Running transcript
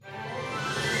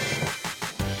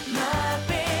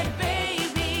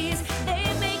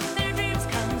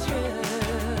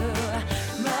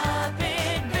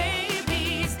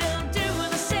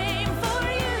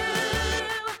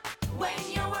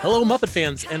Hello, Muppet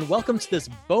fans, and welcome to this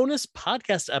bonus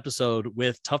podcast episode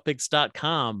with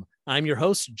ToughPigs.com. I'm your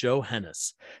host, Joe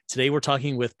Hennis. Today, we're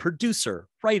talking with producer,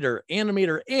 writer,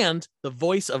 animator, and the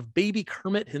voice of Baby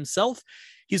Kermit himself.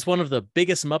 He's one of the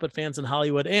biggest Muppet fans in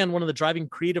Hollywood and one of the driving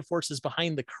creative forces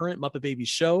behind the current Muppet Babies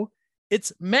show.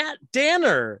 It's Matt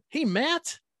Danner. Hey,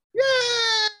 Matt. Yay!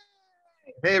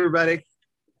 Hey, everybody.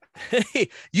 Hey,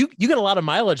 you get a lot of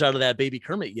mileage out of that Baby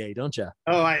Kermit, yay, don't you?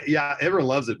 Oh, yeah, everyone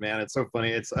loves it, man. It's so funny.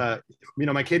 It's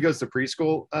my kid goes to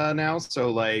preschool now,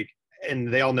 so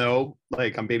and they all know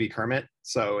I'm Baby Kermit,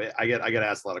 so I get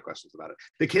asked a lot of questions about it.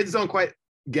 The kids don't quite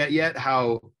get yet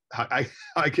how I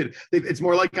could. It's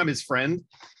more like I'm his friend,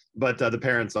 but the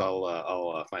parents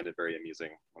all find it very amusing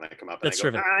when I come up. And That's I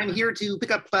go, terrific. I'm here to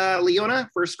pick up Leona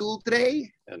for school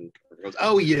today, and everyone goes,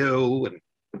 "Oh, you," and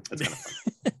that's kind of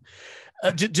fun.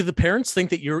 Do the parents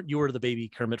think that you were the Baby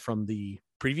Kermit from the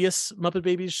previous Muppet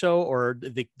Babies show, or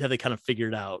have they kind of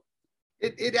figured out?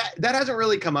 That hasn't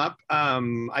really come up.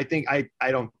 I think I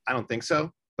don't think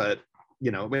so, but they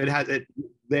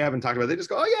haven't talked about it. They just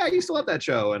go, oh yeah, I used to love that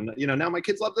show, and now my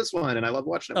kids love this one, and I love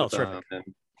watching it with them. And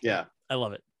yeah, I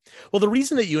love it. Well, the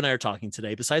reason that you and I are talking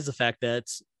today, besides the fact that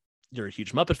you're a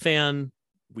huge Muppet fan,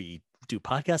 we do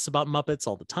podcasts about Muppets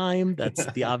all the time. That's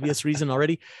the obvious reason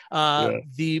already.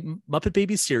 The Muppet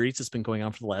Babies series that's been going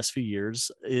on for the last few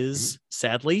years is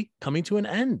sadly coming to an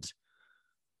end.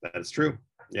 That's true.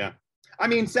 Yeah. I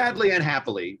mean, sadly and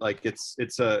happily, it's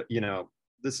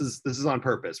this is on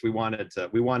purpose. We wanted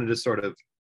to sort of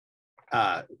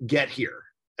get here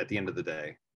at the end of the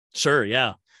day. Sure.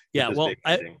 Yeah. Yeah. Well,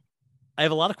 I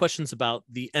have a lot of questions about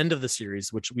the end of the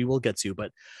series, which we will get to,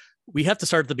 but we have to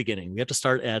start at the beginning. We have to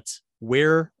start at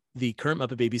where the current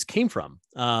Muppet Babies came from.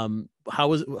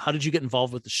 How did you get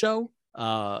involved with the show?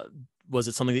 Was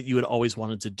it something that you had always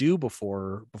wanted to do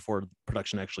before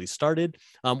production actually started?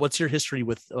 What's your history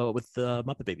with the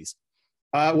Muppet Babies?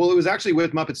 Well, it was actually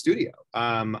with Muppet Studio.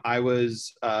 I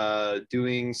was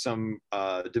doing some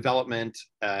development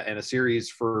and a series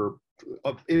for.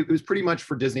 It was pretty much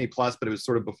for Disney Plus, but it was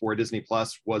sort of before Disney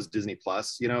Plus was Disney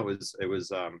Plus. It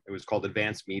was called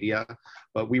Advanced Media,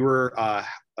 but we were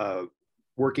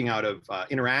working out of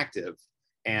Interactive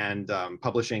and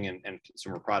publishing and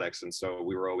consumer products, and so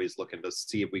we were always looking to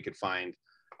see if we could find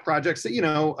projects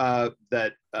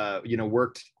that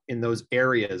worked in those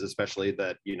areas, especially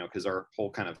that because our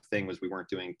whole kind of thing was we weren't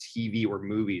doing TV or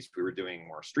movies, we were doing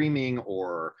more streaming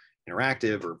or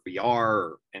interactive or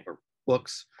VR or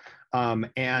books.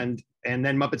 And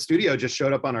then Muppet Studio just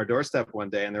showed up on our doorstep one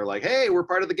day, and they're like, "Hey, we're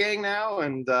part of the gang now,"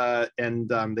 and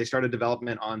they started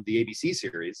development on the ABC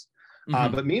series.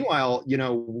 But meanwhile,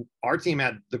 our team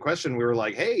had the question. We were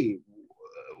like, "Hey,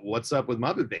 what's up with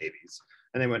Muppet Babies?"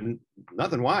 And they went,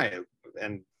 "Nothing. Why?"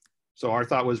 And so our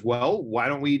thought was, well, why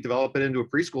don't we develop it into a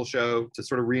preschool show to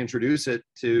sort of reintroduce it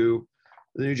to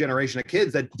the new generation of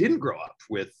kids that didn't grow up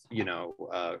with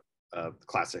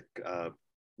classic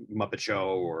Muppet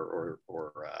Show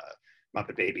or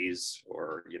Muppet Babies,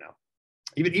 or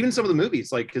even some of the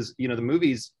movies, because the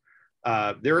movies,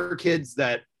 there are kids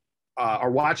that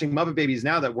are watching Muppet Babies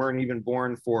now that weren't even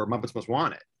born for Muppets Most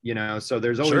Wanted. So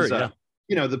there's always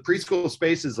the preschool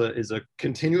space is a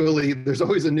continually, there's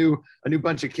always a new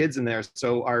bunch of kids in there.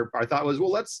 So our thought was,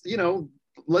 well,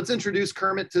 let's introduce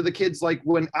Kermit to the kids like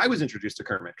when I was introduced to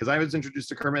Kermit, because I was introduced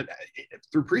to Kermit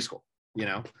through preschool.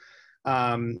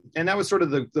 And that was sort of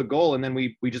the goal. And then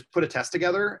we just put a test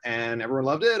together, and everyone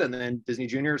loved it. And then Disney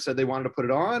Junior said they wanted to put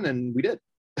it on, and we did.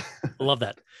 I love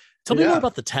that. Tell me more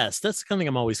about the test. That's something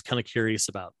I'm always kind of curious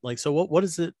about. So what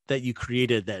is it that you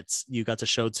created that you got to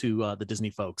show to the Disney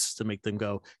folks to make them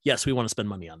go, yes, we want to spend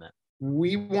money on that?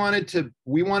 We wanted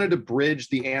to bridge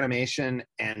the animation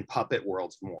and puppet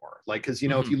worlds more. If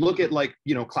you look at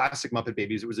classic Muppet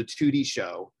Babies, it was a 2D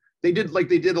show. They did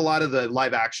a lot of the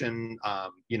live action,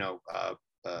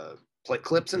 play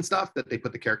clips and stuff that they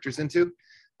put the characters into,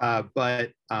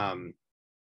 but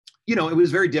it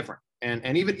was very different.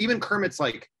 And even Kermit's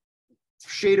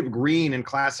shade of green in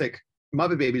classic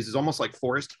Muppet Babies is almost like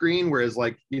forest green, whereas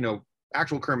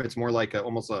actual Kermit's more like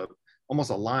almost a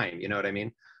lime. You know what I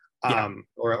mean? Yeah.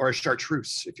 Or a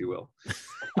chartreuse, if you will.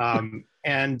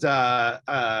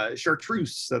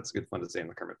 Chartreuse, that's good fun to say in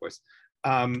the Kermit voice.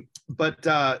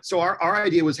 So our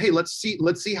idea was, hey, let's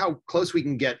see how close we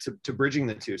can get to bridging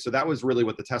the two. So that was really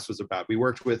what the test was about. We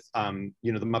worked with the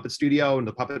Muppet Studio and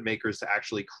the puppet makers to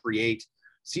actually create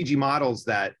CG models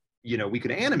that we could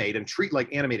animate and treat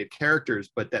like animated characters,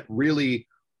 but that really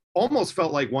almost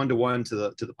felt like one-to-one to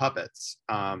the puppets.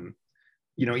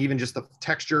 even just the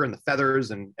texture and the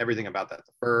feathers and everything about that,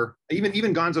 the fur,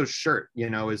 even Gonzo's shirt,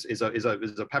 is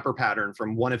a pepper pattern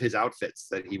from one of his outfits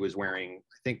that he was wearing,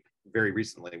 I think very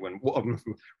recently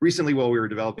while we were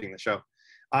developing the show.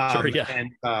 Sure, yeah.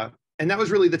 And that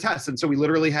was really the test. And so we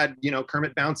literally had,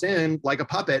 Kermit bounce in like a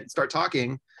puppet, start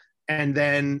talking, and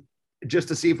then just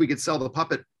to see if we could sell the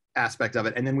puppet aspect of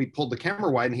it. And then we pulled the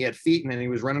camera wide and he had feet and then he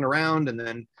was running around, and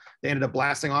then they ended up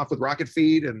blasting off with rocket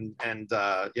feet. And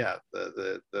yeah,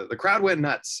 the crowd went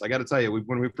nuts. I got to tell you,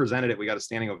 when we presented it, we got a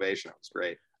standing ovation. It was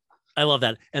great. I love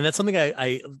that. And that's something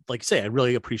I like you say, I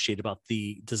really appreciate about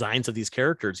the designs of these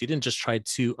characters. You didn't just try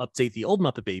to update the old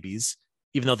Muppet Babies,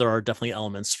 even though there are definitely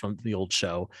elements from the old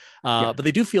show. But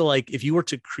they do feel like if you were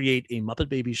to create a Muppet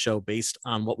Babies show based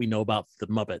on what we know about the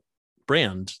Muppet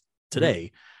brand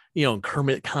today, and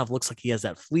Kermit kind of looks like he has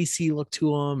that fleecy look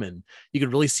to him, and you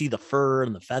could really see the fur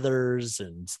and the feathers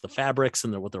and the fabrics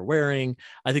and what they're wearing.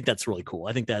 I think that's really cool.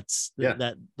 I think that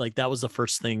was the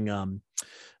first thing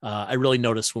I really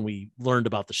noticed when we learned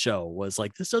about the show, was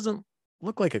like, this doesn't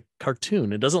look like a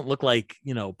cartoon. It doesn't look like,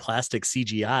 plastic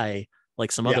CGI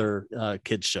like some other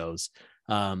kids shows.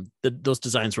 Those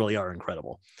designs really are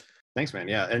incredible. Thanks, man.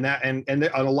 Yeah. And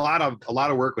a lot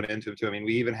of work went into it too. I mean,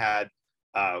 we even had,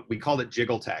 we called it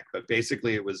Jiggle Tech, but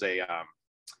basically it was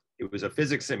a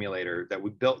physics simulator that we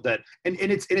built that, and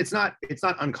it's not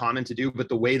uncommon to do, but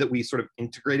the way that we sort of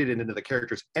integrated it into the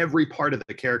characters, every part of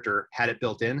the character had it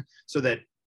built in so that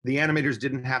the animators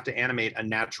didn't have to animate a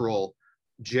natural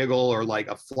jiggle or like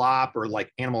a flop or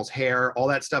like animal's hair. All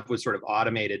that stuff was sort of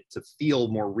automated to feel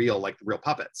more real, like the real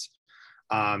puppets.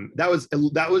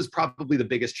 That was probably the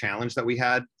biggest challenge that we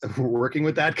had working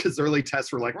with that, because early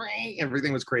tests were like,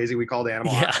 everything was crazy. We called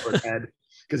Animal Oxford head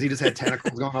because he just had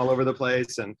tentacles going all over the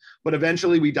place. But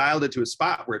eventually we dialed it to a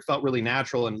spot where it felt really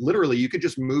natural, and literally you could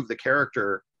just move the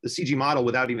character, the CG model,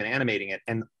 without even animating it,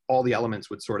 and all the elements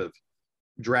would sort of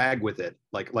drag with it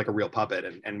like a real puppet.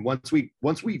 And once we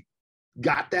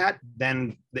got that,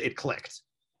 then it clicked.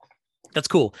 That's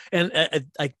cool. And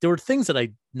there were things that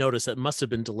I noticed that must have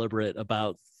been deliberate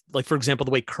about, like, for example,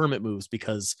 the way Kermit moves,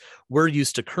 because we're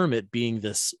used to Kermit being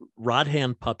this rod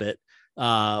hand puppet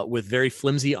with very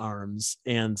flimsy arms,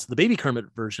 and the baby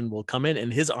Kermit version will come in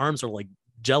and his arms are like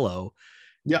Jello.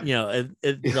 Yeah.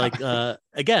 Like,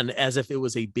 again, as if it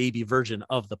was a baby version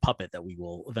of the puppet that we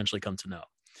will eventually come to know.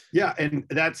 Yeah. And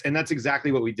that's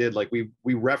exactly what we did. Like we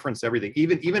referenced everything,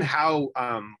 even how,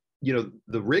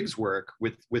 the rigs work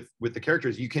with the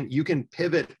characters. You can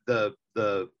pivot the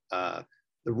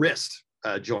wrist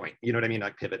joint, you know what I mean?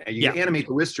 Like pivot, and you can animate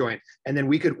the wrist joint, and then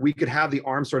we could have the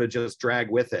arm sort of just drag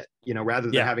with it, rather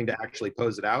than having to actually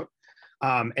pose it out.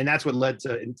 And that's what led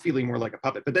to feeling more like a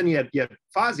puppet. But then you had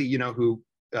Fozzie, who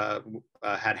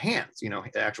had hands,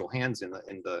 actual hands in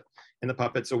the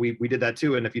puppet. So we did that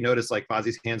too. And if you notice, like,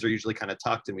 Fozzie's hands are usually kind of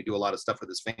tucked, and we do a lot of stuff with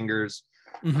his fingers.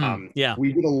 We did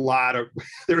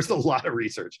there was a lot of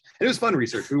research. It was fun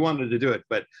research. We wanted to do it,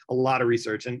 but a lot of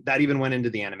research. And that even went into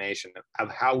the animation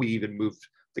of how we even moved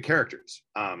the characters.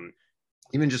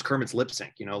 Even just Kermit's lip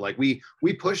sync, like we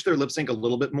pushed their lip sync a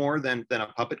little bit more than a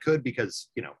puppet could, because,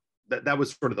 that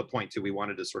was sort of the point too. We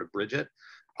wanted to sort of bridge it.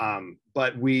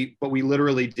 But we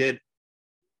literally did,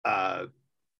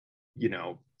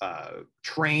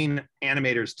 train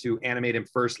animators to animate him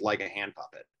first like a hand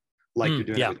puppet, like you're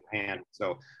doing it with your hand.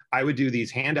 So I would do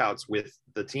these handouts with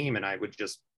the team, and I would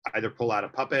just either pull out a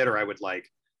puppet, or I would like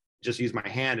just use my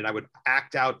hand, and I would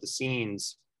act out the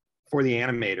scenes for the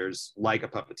animators like a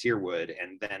puppeteer would,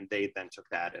 and then they took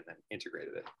that and then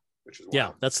integrated it. Which is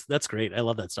wild. That's great. I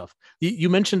love that stuff. You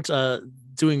mentioned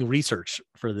doing research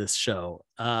for this show.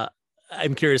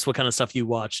 I'm curious what kind of stuff you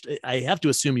watched. I have to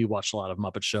assume you watched a lot of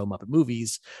Muppet Show, Muppet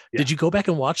movies. Yeah. Did you go back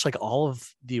and watch like all of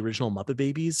the original Muppet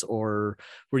Babies, or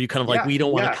were you kind of like, we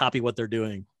don't want to copy what they're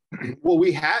doing? Well,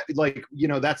 we had, like,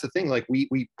 that's the thing. Like we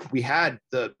had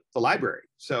the library.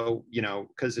 So,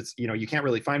 because it's, you can't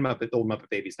really find old Muppet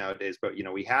Babies nowadays, but,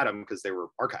 we had them because they were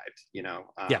archived,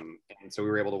 and so we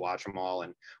were able to watch them all.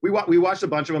 And we watched a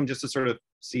bunch of them just to sort of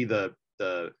see the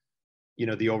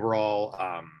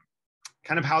overall,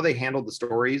 kind of how they handled the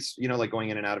stories, like going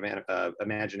in and out of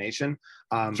imagination.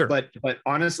 Sure. But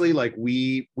honestly, like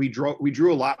we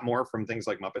drew a lot more from things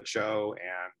like Muppet Show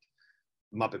and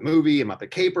Muppet Movie and Muppet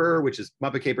Caper,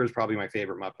 Muppet Caper is probably my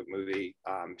favorite Muppet movie.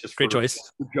 Just great choice.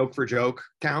 Joke for joke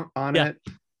count on it.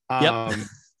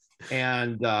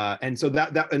 And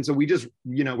so we just,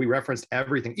 we referenced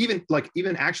everything,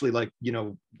 even actually, like,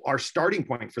 our starting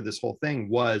point for this whole thing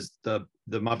was the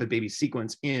Muppet Baby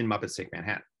sequence in Muppets Take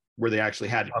Manhattan, where they actually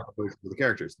had the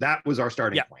characters. That was our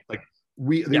starting point. Like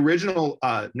the original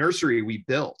nursery we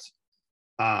built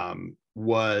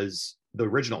was the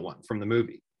original one from the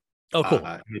movie. Oh, cool.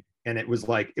 And it was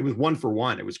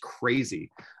 1-for-1. It was crazy.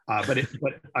 But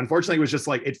unfortunately, it was just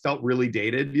like, it felt really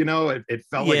dated, it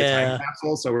felt like a time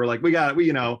capsule. So we're like, we got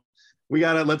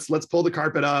to, let's pull the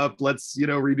carpet up. Let's,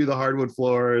 redo the hardwood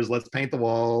floors. Let's paint the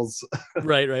walls.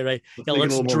 Right.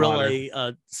 Let's drill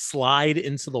a slide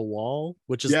into the wall,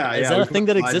 which is, is that a thing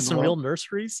that exists in real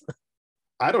nurseries?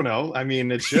 I don't know. I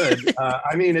mean, it should.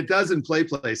 It does in play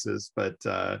places, but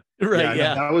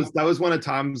that was one of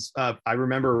Tom's. I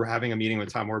remember having a meeting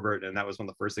with Tom Warburton, and that was one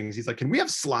of the first things. He's like, "Can we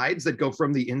have slides that go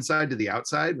from the inside to the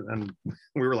outside?" And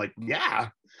we were like, "Yeah,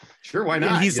 sure, why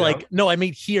not?" And he's like, "No, I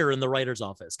mean here in the writer's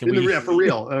office. Can we?" Yeah, for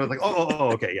real. And I was like,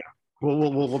 "Oh, okay, yeah.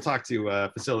 We'll talk to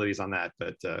facilities on that."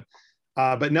 But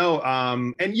no.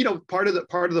 And part of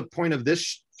the point of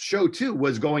this show too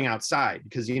was going outside,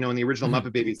 because in the original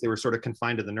Muppet Babies they were sort of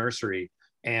confined to the nursery,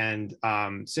 and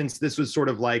since this was sort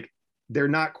of like, they're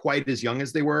not quite as young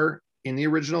as they were in the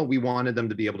original, we wanted them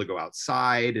to be able to go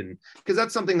outside, and because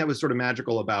that's something that was sort of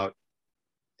magical about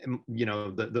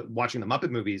the watching the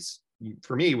Muppet movies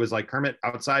for me, was like Kermit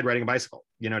outside riding a bicycle,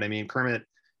 you know what I mean? Kermit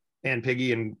and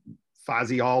Piggy and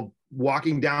Fozzie all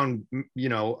walking down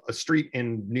a street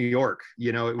in New York,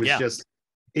 it was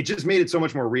it just made it so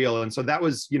much more real. And so that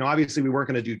was, obviously we weren't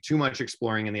going to do too much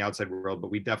exploring in the outside world,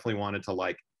 but we definitely wanted to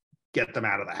like get them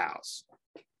out of the house.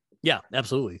 Yeah,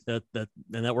 absolutely. That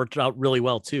worked out really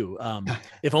well too.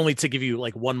 If only to give you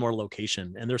like one more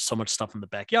location, and there's so much stuff in the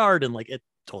backyard, and like it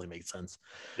totally makes sense.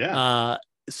 Yeah.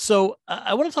 So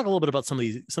I want to talk a little bit about some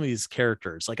of these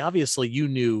characters. Like obviously you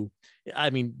knew, I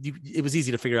mean, it was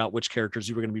easy to figure out which characters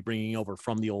you were going to be bringing over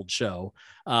from the old show.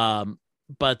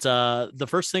 But the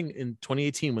first thing in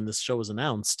 2018 when this show was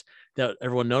announced that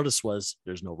everyone noticed was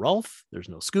there's no Rolf, there's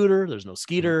no Scooter, there's no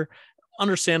Skeeter.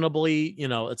 Understandably,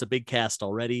 it's a big cast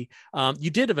already. You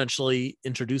did eventually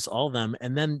introduce all of them,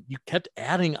 and then you kept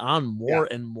adding on more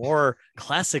and more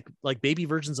classic, like baby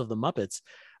versions of the Muppets.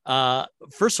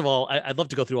 First of all, I'd love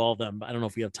to go through all of them. I don't know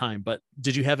if we have time, but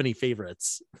did you have any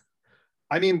favorites?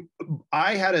 I mean,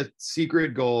 I had a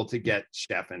secret goal to get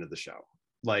Chef into the show.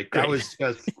 Like that was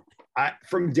just,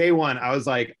 from day one, I was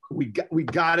like, we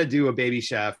got to do a baby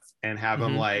Chef and have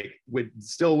him like with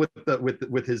his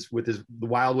the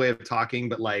wild way of talking,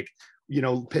 but like,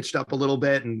 pitched up a little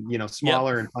bit and,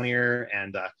 smaller and funnier.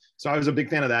 And so I was a big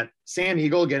fan of that.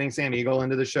 Getting Sam Eagle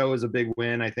into the show was a big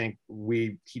win. I think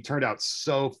he turned out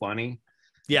so funny.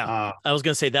 Yeah, I was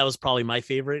gonna say that was probably my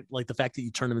favorite. Like the fact that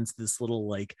you turned him into this little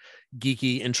like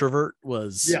geeky introvert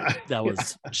was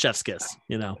chef's kiss.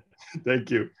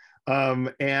 Thank you.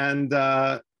 Bringing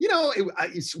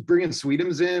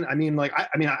Sweetums in. I mean, like,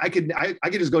 I could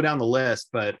just go down the list,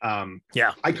 but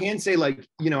I can say, like,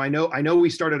 I know we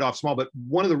started off small, but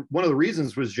one of the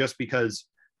reasons was just because,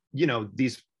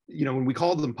 these, when we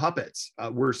called them puppets,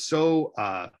 were so,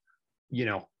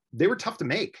 they were tough to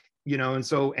make. And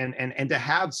so and to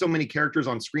have so many characters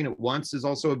on screen at once is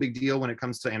also a big deal when it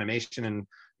comes to animation and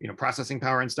processing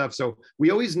power and stuff. So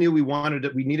we always knew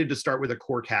we needed to start with a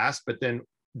core cast, but then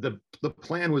the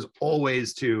plan was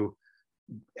always to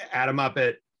add them up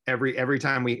at every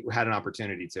time we had an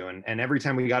opportunity to, and every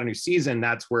time we got a new season,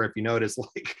 that's where, if you notice,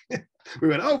 like we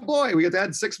went, oh boy, we got to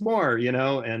add 6 more,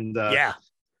 and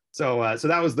so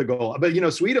that was the goal. But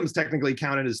Sweetums technically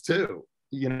counted as 2.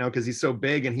 Because he's so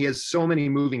big and he has so many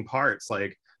moving parts,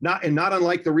 like not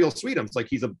unlike the real Sweetums, like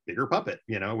he's a bigger puppet,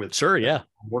 with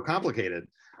more complicated.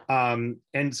 And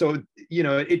so,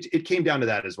 it came down to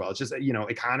that as well. It's just,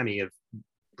 economy of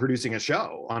producing a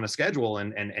show on a schedule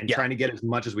and trying to get as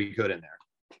much as we could in there.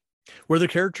 Were there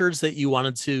characters that you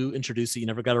wanted to introduce that you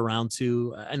never got around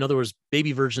to? I know there was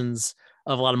baby versions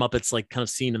of a lot of Muppets, like kind of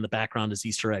seen in the background as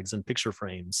Easter eggs and picture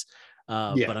frames.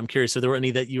 But I'm curious, so there were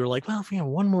any that you were like, well, if we had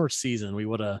one more season, we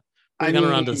would have gone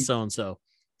around to so-and-so.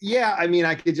 Yeah, I mean,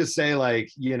 I could just say,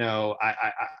 like,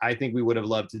 I think we would have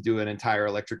loved to do an entire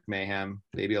Electric Mayhem,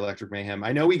 baby Electric Mayhem.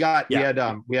 I know we had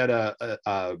the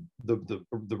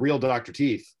real Dr.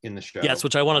 Teeth in the show. Yes,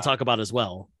 which I want to talk about as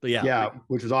well. But yeah,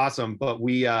 which was awesome. But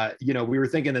we we were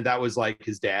thinking that was like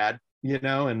his dad,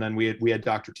 and then we had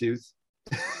Dr. Tooth.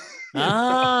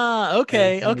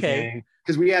 Okay.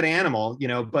 Because we had Animal,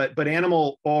 but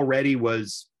Animal already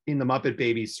was in the Muppet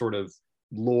Babies sort of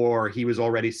lore. He was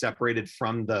already separated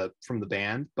from the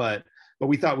band, but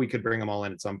we thought we could bring them all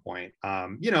in at some point.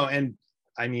 And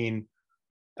I mean,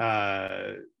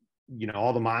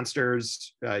 all the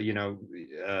monsters. I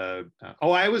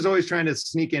was always trying to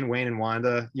sneak in Wayne and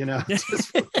Wanda,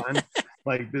 just for fun,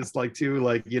 like this, like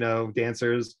 2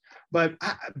 dancers. But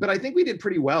I think we did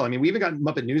pretty well. I mean, we even got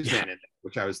Muppet Newsman in it,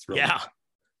 which I was thrilled about.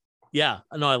 Yeah,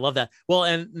 no, I love that. Well,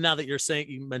 and now that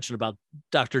you mentioned about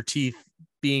Dr. Teeth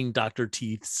being Dr.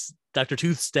 Tooth's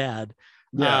dad,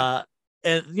 Yeah.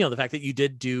 and the fact that you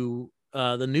did do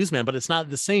the newsman, but it's not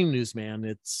the same newsman.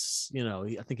 It's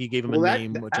I think he gave him a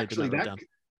name, which actually, I did not write down.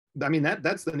 I mean,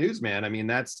 that's the newsman. I mean,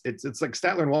 it's like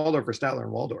Statler and Waldorf or Statler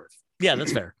and Waldorf. Yeah,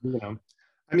 that's fair.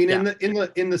 I mean, yeah.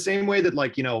 in the same way that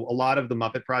like a lot of the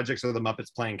Muppet projects are the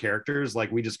Muppets playing characters,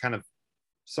 like we just kind of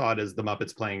saw it as the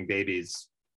Muppets playing babies.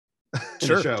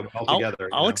 Sure. The show altogether.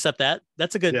 I'll accept that.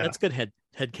 That's a good head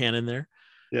canon there.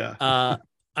 Yeah.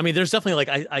 I mean, there's definitely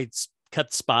like I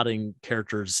kept spotting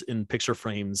characters in picture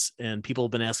frames, and people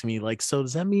have been asking me like, so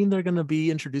does that mean they're going to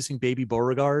be introducing Baby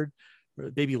Beauregard?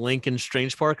 Baby Link in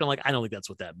Strange Park? I'm like, I don't think that's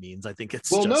what that means. I think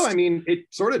it's no, I mean, it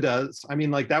sort of does. I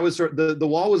mean, like that was the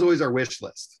wall was always our wish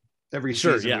list every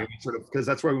season. Yeah. Because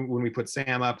that's where when we put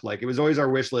Sam up, like it was always our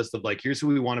wish list of like, here's who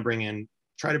we want to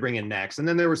try to bring in next. And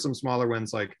then there were some smaller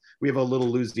ones, like we have a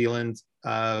little New Zealand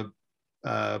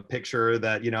picture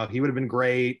that he would have been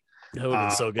great. That would have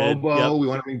been so good. Bobo, we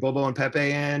want to bring Bobo and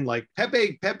Pepe in. Like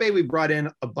Pepe we brought in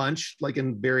a bunch, like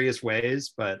in various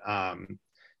ways, but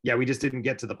yeah, we just didn't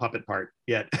get to the puppet part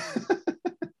yet.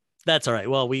 That's all right.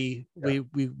 Well, we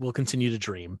will continue to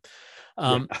dream.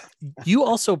 You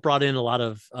also brought in a lot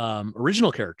of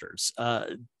original characters.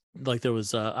 Like there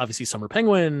was obviously Summer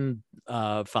Penguin,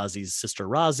 Fozzie's sister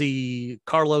Rozzie,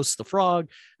 Carlos the Frog.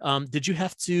 Did you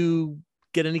have to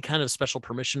get any kind of special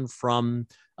permission from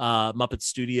Muppet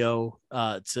Studio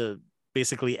to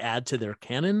basically add to their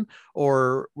canon,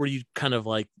 or were you kind of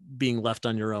like being left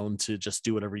on your own to just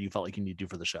do whatever you felt like you need to do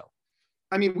for the show?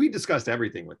 I mean, we discussed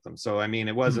everything with them. So, I mean,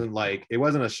 it wasn't like, it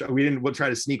wasn't a show. We'll try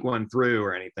to sneak one through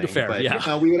or anything. Fair, but,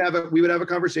 yeah. we would have a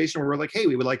conversation where we're like, hey,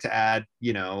 we would like to add,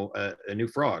 a new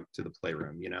frog to the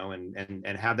playroom,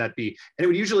 and have that be, and it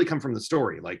would usually come from the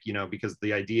story, like, because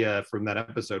the idea from that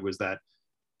episode was that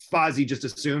Fozzie just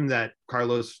assumed that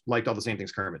Carlos liked all the same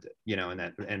things Kermit did,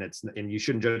 and you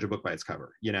shouldn't judge a book by its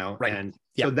cover, Right. And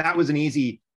so that was an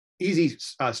easy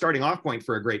starting off point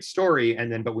for a great story.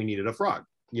 And then, but we needed a frog,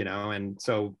 and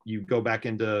so you go back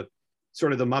into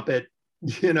sort of the Muppet,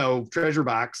 treasure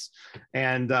box,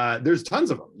 and there's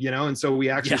tons of them, and so we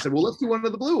actually said, well, let's do one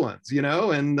of the blue ones,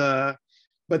 and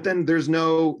but then there's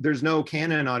no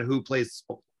canon on who plays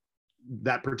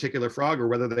that particular frog or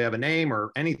whether they have a name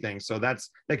or anything. So that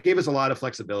gave us a lot of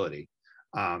flexibility.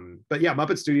 But yeah,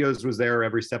 Muppet Studios was there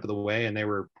every step of the way, and they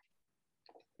were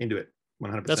into it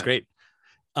 100%. That's great.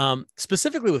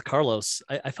 Specifically with Carlos,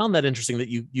 I found that interesting that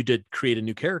you did create a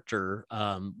new character.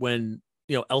 When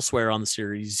elsewhere on the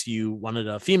series you wanted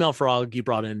a female frog, you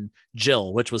brought in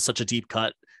Jill, which was such a deep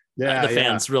cut. The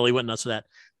fans really went nuts with that.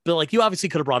 But like, you obviously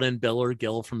could have brought in Bill or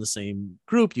Gil from the same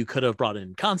group. You could have brought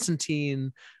in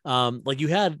Constantine. Like you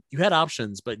had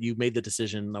options, but you made the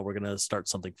decision that we're going to start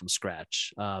something from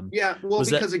scratch. Again, in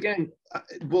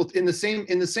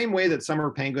the same way that Summer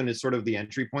Penguin is sort of the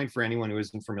entry point for anyone who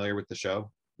isn't familiar with the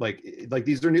show. Like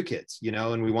these are new kids,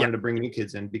 and we wanted to bring new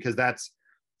kids in because that's,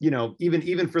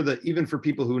 even for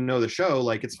people who know the show,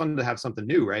 like it's fun to have something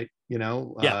new, right?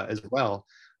 As well.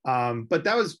 But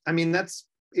that was, I mean,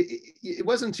 it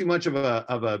wasn't too much of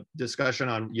a discussion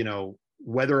on,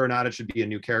 whether or not it should be a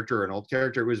new character or an old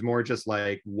character. It was more just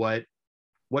like what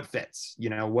fits,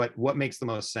 what makes the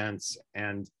most sense.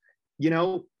 And,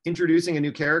 introducing a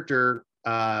new character,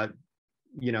 in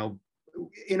a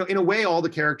way, all the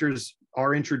characters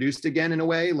are introduced again in a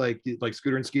way, like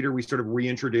Scooter and Skeeter, we sort of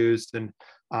reintroduced. And,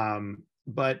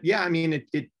 but yeah, I mean,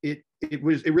 it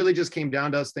really just came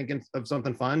down to us thinking of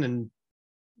something fun and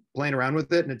playing around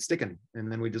with it, and it's sticking,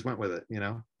 and then we just went with it.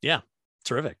 Yeah,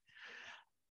 terrific.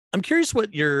 I'm curious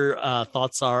what your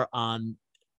thoughts are on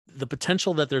the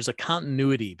potential that there's a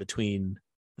continuity between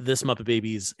this Muppet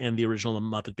Babies and the original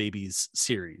Muppet Babies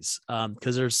series,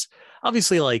 because there's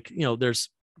obviously there's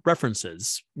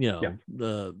references,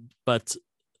 but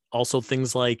also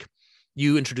things like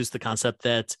you introduced the concept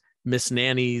that Miss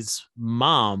Nanny's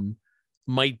mom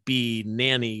might be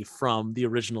Nanny from the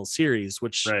original series,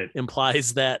 which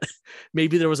implies that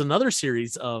maybe there was another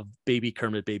series of Baby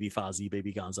Kermit, Baby Fozzie,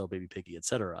 Baby Gonzo, Baby Piggy,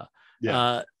 etc.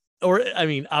 Or I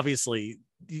mean, obviously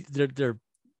there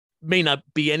may not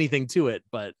be anything to it,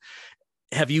 but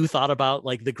have you thought about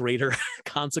like the greater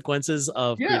consequences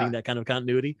of creating that kind of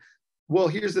continuity? Well,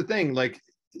 here's the thing, like,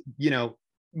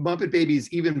 Muppet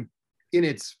Babies, even in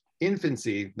its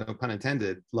infancy, no pun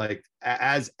intended, like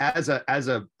as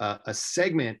a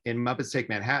segment in Muppets Take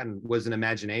Manhattan, was an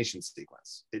imagination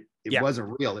sequence. It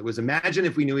wasn't real. It was imagine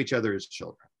if we knew each other as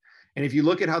children. And if you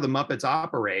look at how the Muppets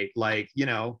operate, like,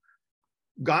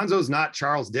 Gonzo's not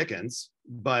Charles Dickens,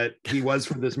 but he was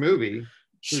for this movie.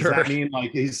 Does that mean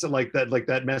like he's like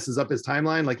that messes up his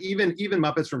timeline? Like even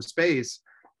Muppets from Space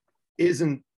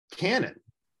isn't canon.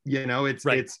 You know,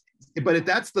 that's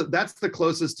the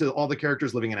closest to all the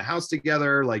characters living in a house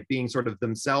together, like being sort of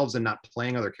themselves and not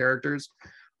playing other characters.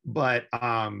 But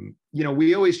you know,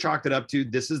 we always chalked it up to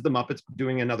this is the Muppets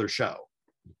doing another show,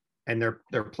 and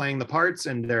they're playing the parts,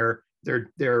 and they're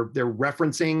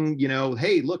referencing, you know,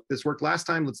 hey, look, this worked last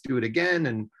time, let's do it again.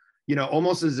 And you know,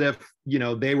 almost as if, you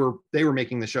know, they were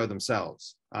making the show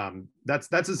themselves.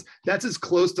 That's as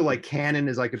close to like canon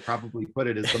as I could probably put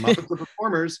it, as the Muppets are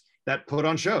performers that put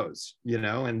on shows, you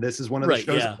know, and this is one of the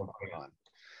shows that we're putting on.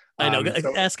 I know.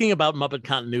 Asking about Muppet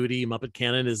continuity, Muppet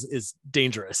canon is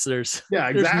dangerous. There's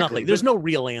nothing. There's no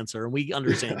real answer, and we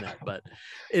understand that. But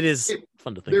it is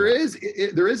fun to think. There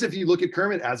is if you look at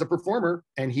Kermit as a performer,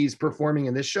 and he's performing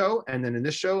in this show, and then in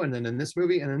this show, and then in this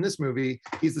movie, and in this movie,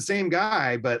 he's the same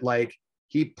guy, but like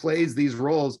he plays these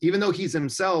roles, even though he's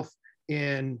himself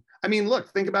in. I mean,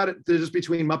 look, think about it. There's just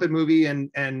between Muppet Movie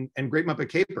and Great Muppet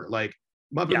Caper. Like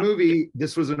Muppet Movie,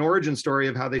 this was an origin story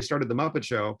of how they started the Muppet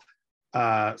Show.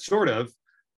 Sort of,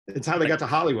 it's how they got to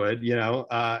Hollywood, you know.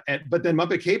 But then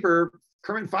Muppet Caper,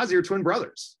 Kermit and Fozzie are twin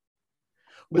brothers.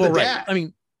 Well, right. I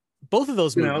mean, both of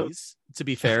those movies, to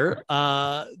be fair,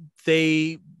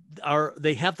 they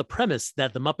have the premise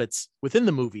that the Muppets within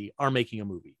the movie are making a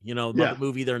movie. You know, Muppet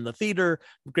Movie, they're in the theater.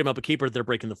 Great Muppet Caper, they're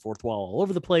breaking the fourth wall all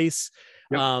over the place.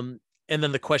 Yep. And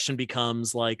then the question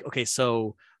becomes like, okay,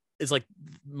 so is like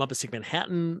Muppets Take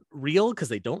Manhattan real because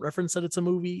they don't reference that it's a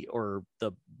movie, or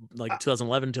the like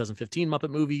 2011, 2015 Muppet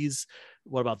movies?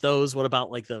 What about those? What about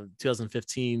like the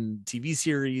 2015 TV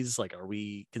series? Like, are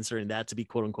we considering that to be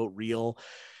quote unquote real?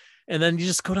 And then you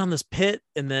just go down this pit,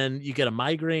 and then you get a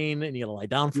migraine and you gotta lie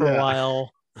down for a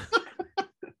while.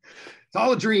 It's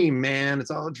all a dream, man.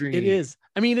 It's all a dream. It is.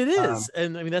 I mean, it is.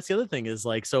 And I mean, that's the other thing is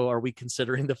like, so are we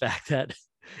considering the fact that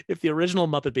if the original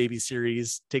Muppet Baby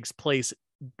series takes place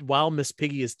while Miss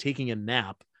Piggy is taking a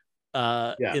nap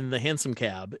in the hansom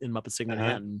cab in Muppets Take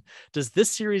Manhattan, does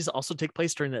this series also take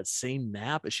place during that same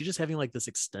nap? Is she just having like this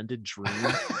extended dream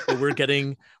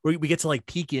that we get to like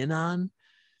peek in on?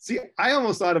 See, I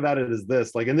almost thought about it as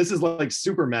this, like, and this is like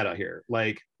super meta here.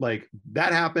 Like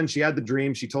that happened. She had the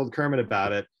dream. She told Kermit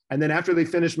about it. And then after they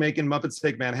finished making Muppets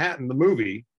Take Manhattan, the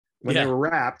movie, when they were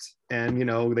wrapped and, you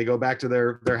know, they go back to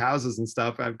their houses and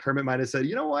stuff, Kermit might have said,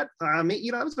 you know what,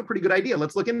 you know, that was a pretty good idea.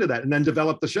 Let's look into that, and then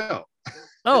develop the show.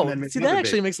 Oh, see, that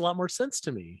actually makes a lot more sense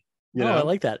to me. You know? I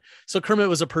like that. So Kermit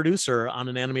was a producer on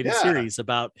an animated series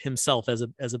about himself as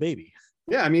a baby.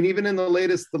 Yeah, I mean, even in the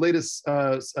latest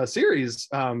series,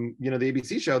 you know, the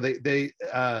ABC show,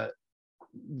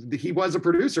 he was a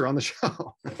producer on the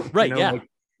show. Right. You know, like,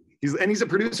 he's a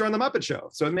producer on the Muppet Show,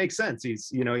 so it makes sense. He's,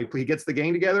 you know, he gets the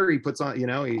gang together. He puts on, you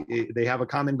know, they have a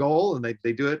common goal, and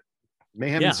they do it.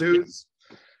 Mayhem ensues.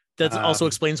 That also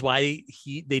explains why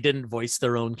they didn't voice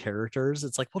their own characters.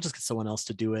 It's like, we'll just get someone else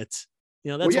to do it.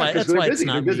 You know, that's why it's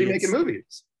not busy making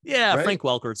movies. Yeah, right? Frank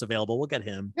Welker's available. We'll get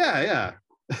him. Yeah.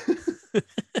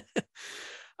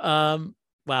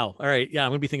 Wow. All right. Yeah, I'm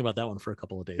gonna be thinking about that one for a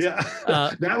couple of days. Yeah.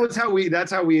 That's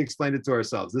how we explained it to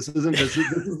ourselves. This is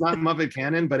not Muppet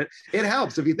canon, but it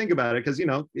helps if you think about it, because, you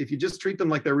know, if you just treat them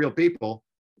like they're real people,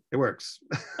 it works.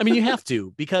 I mean, you have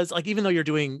to, because like, even though you're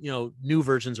doing, you know, new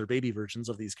versions or baby versions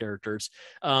of these characters,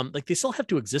 like they still have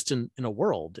to exist in a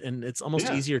world, and it's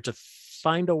almost easier to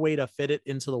find a way to fit it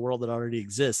into the world that already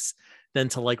exists than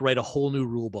to like write a whole new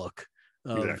rule book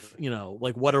of, you know,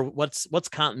 like what's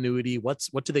continuity, what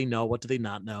do they know, what do they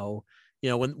not know? You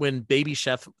know, when Baby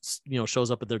Chef, you know,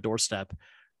 shows up at their doorstep,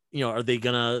 you know, are they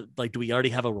gonna, like, do we already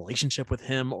have a relationship with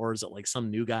him, or is it like some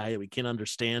new guy that we can't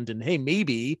understand? And hey,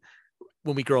 maybe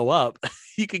when we grow up,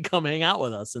 you can come hang out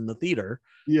with us in the theater.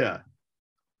 Yeah.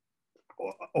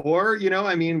 Or, you know,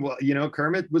 I mean, well, you know,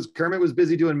 Kermit was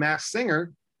busy doing Masked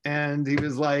Singer, and he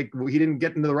was like, he didn't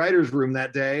get into the writer's room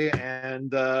that day, and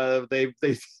they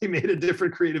made a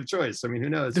different creative choice. I mean, who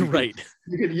knows? Right.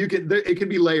 It could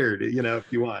be layered, you know, if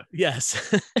you want.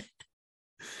 Yes.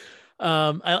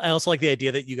 I also like the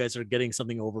idea that you guys are getting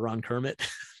something over on Kermit.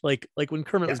 like when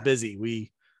Kermit was busy,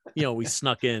 we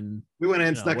snuck in. We went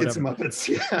and snuck in some Muppets.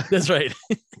 Yeah, that's right.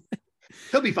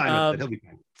 He'll be fine with it. He'll be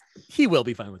fine. He will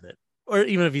be fine with it. Or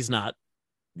even if he's not,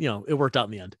 you know, it worked out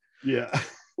in the end. Yeah.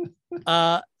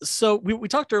 So we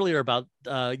talked earlier about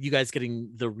you guys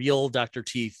getting the real Dr.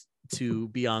 Teeth to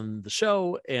be on the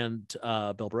show, and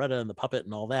Bill Beretta and the puppet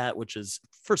and all that, which is,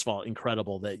 first of all,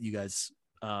 incredible that you guys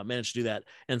managed to do that,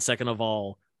 and second of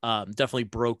all, definitely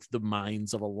broke the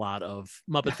minds of a lot of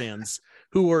Muppet fans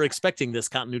who were expecting this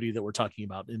continuity that we're talking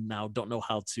about, and now don't know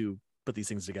how to put these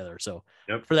things together. So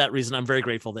Yep. for that reason, I'm very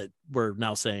grateful that we're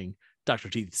now saying Dr.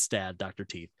 Teeth's dad, Dr.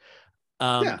 Teeth.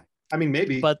 Yeah, I mean,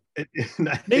 maybe, but it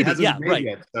maybe, hasn't yeah, been made right.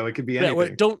 yet, so it could be Yeah,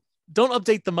 anything. don't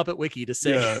update the Muppet Wiki to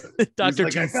say Dr.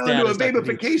 Like, Teeth's I fell dad into a is Dr.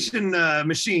 Teeth. babification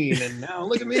machine, and now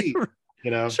look at me.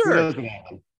 You know, Sure. who knows what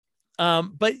happened.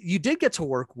 But you did get to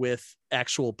work with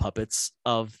actual puppets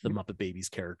of the Muppet Babies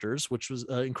characters, which was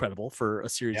incredible for a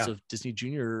series of Disney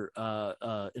Junior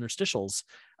interstitials.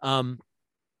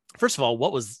 First of all,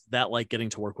 what was that like getting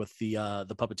to work with the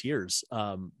puppeteers,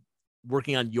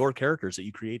 working on your characters that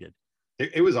you created?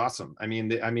 It was awesome. I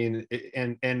mean,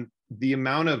 and the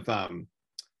amount of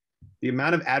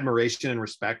admiration and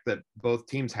respect that both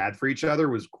teams had for each other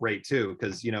was great too.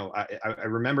 Because I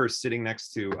remember sitting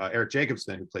next to Eric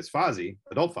Jacobson, who plays Fozzie,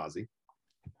 adult Fozzie,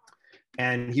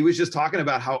 and he was just talking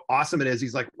about how awesome it is.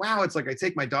 He's like, "Wow, it's like I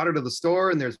take my daughter to the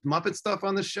store and there's Muppet stuff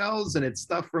on the shelves, and it's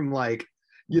stuff from like,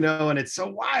 and it's so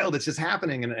wild. It's just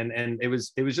happening." And it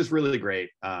was just really great.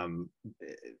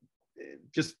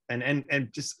 Just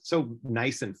just so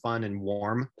nice and fun and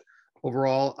warm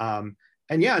overall.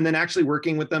 And then actually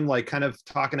working with them, like kind of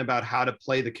talking about how to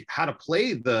play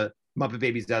the Muppet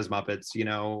Babies as Muppets.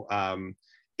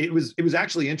 It was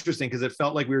actually interesting because it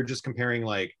felt like we were just comparing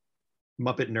like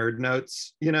Muppet Nerd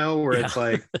Notes, where it's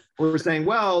like we're saying,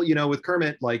 well, with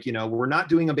Kermit, like, we're not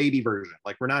doing a baby version.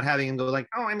 Like, we're not having him go like,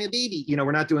 oh, I'm a baby.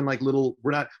 We're not doing like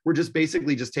we're just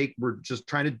basically we're just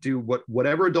trying to do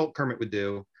whatever adult Kermit would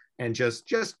do, and just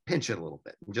pinch it a little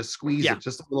bit and just squeeze it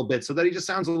just a little bit so that he just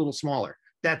sounds a little smaller.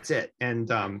 That's it. And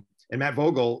Matt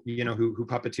Vogel, who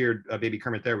puppeteered Baby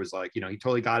Kermit there, was like, he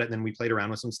totally got it. And then we played around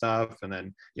with some stuff, and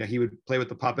then he would play with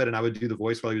the puppet and I would do the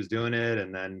voice while he was doing it.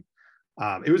 And then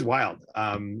it was wild.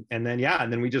 And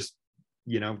then we just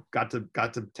got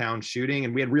to town shooting,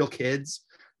 and we had real kids,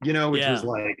 which was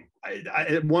like,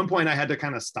 at one point I had to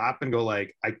kind of stop and go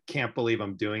like, I can't believe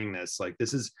I'm doing this. Like,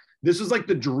 this was like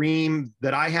the dream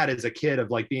that I had as a kid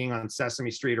of like being on Sesame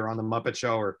Street or on the Muppet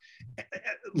Show or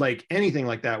like anything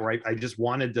like that, where I just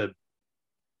wanted to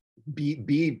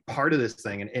be part of this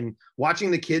thing, and watching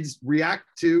the kids react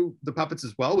to the puppets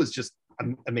as well was just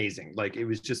amazing. Like, it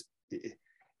was just,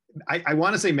 I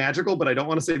want to say magical, but I don't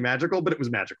want to say magical, but it was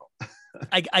magical.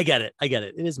 I get it.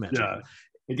 It is magical. Yeah.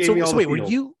 It gave me all so the wait,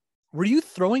 feels. were you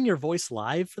throwing your voice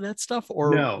live for that stuff,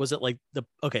 or was it like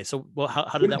so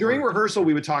how did that during work? rehearsal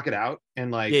we would talk it out,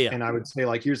 and like and I would say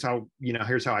like, here's how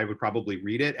I would probably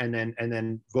read it, and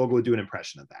then Vogel would do an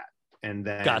impression of that, and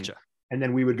then Gotcha. And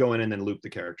then we would go in and then loop the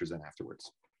characters in afterwards.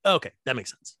 Okay, that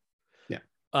makes sense. Yeah.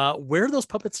 Where are those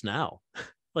puppets now?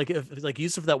 Like, if like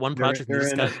used for that one project they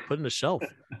just got put in a shelf.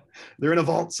 They're in a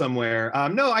vault somewhere.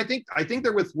 No, I think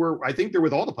they're with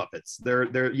all the puppets. They're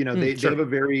they have a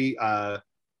very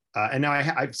and now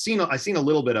I've seen a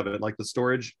little bit of it, like the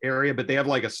storage area, but they have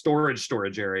like a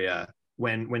storage area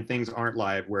when things aren't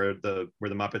live, where the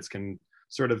Muppets can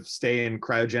sort of stay in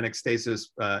cryogenic stasis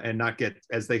and not get,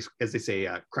 as they say,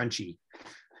 crunchy.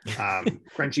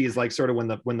 Crunchy is like sort of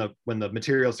when the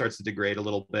material starts to degrade a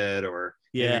little bit, or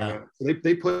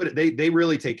they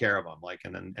really take care of them. Like,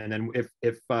 and then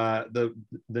if the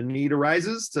need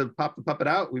arises to pop the puppet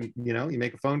out, you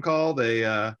make a phone call,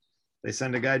 they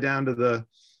send a guy down to the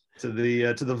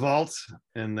vault,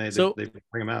 and they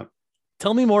bring him out.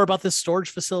 Tell me more about this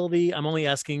storage facility. I'm only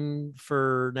asking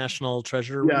for National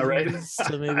Treasure. Yeah, right.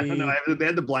 So maybe I don't know. They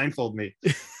had to blindfold me.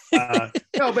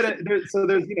 No, but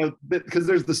there's because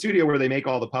there's the studio where they make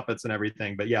all the puppets and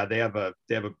everything. But yeah, they have a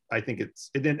I think it's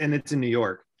in New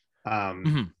York. Where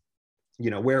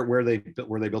they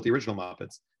built the original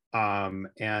Muppets. I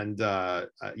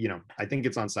think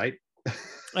it's on site.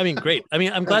 I mean, great. I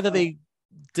mean, I'm glad that they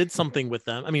did something with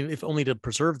them. I mean, if only to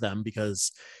preserve them,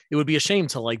 because it would be a shame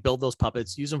to like build those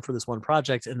puppets, use them for this one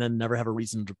project, and then never have a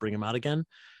reason to bring them out again.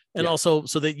 And also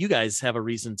so that you guys have a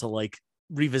reason to like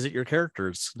revisit your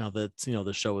characters now that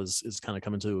the show is kind of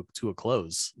coming to a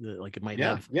close. Like, it might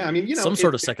have I mean, some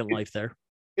sort of second life there.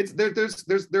 It's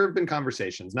there have been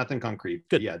conversations, nothing concrete.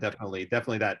 Good. Yeah, definitely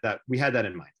that we had that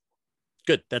in mind.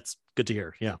 Good. That's good to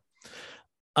hear. Yeah.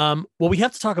 Well, we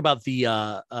have to talk about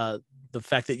the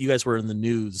fact that you guys were in the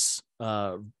news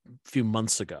a few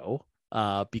months ago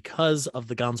because of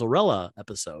the Gonzorella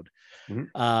episode,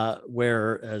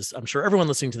 where, as I'm sure everyone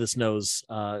listening to this knows,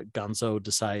 Gonzo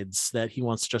decides that he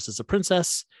wants to dress as a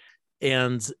princess,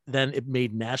 and then it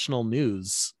made national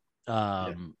news.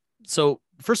 So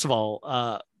first of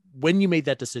all, when you made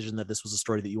that decision that this was a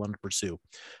story that you wanted to pursue,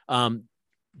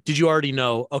 did you already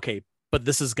know, okay, but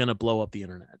this is going to blow up the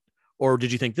internet? Or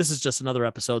did you think this is just another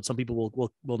episode? Some people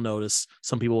will notice,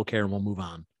 some people will care, and we'll move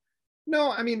on.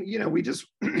 No, I mean, we just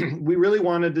we really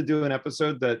wanted to do an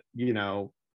episode that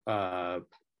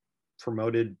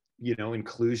promoted,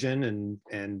 inclusion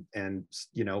and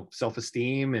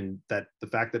self-esteem, and that the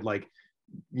fact that like,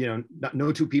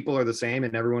 no two people are the same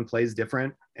and everyone plays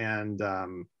different. And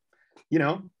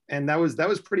and that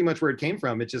was pretty much where it came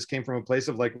from. It just came from a place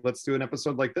of like, let's do an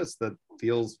episode like this that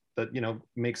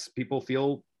makes people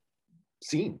feel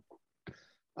seen.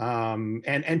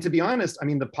 And to be honest, I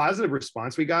mean, the positive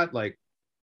response we got, like,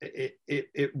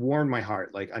 it warmed my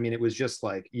heart. Like, I mean, it was just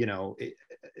like,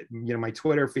 my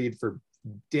Twitter feed for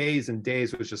days and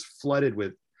days was just flooded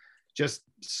with just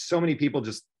so many people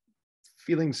just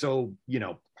feeling so,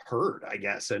 heard, I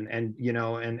guess. And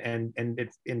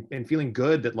feeling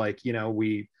good that, like,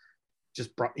 we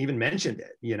just even mentioned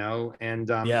it, and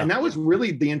that was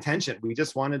really the intention. We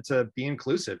just wanted to be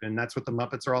inclusive, and that's what the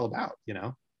Muppets are all about,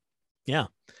 Yeah.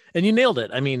 And you nailed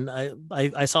it. I mean,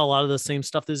 I saw a lot of the same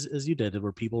stuff as you did,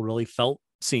 where people really felt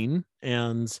seen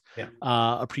and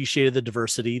appreciated the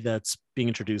diversity that's being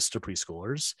introduced to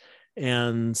preschoolers.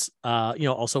 And,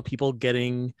 also people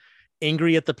getting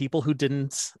angry at the people who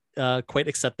didn't quite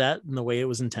accept that in the way it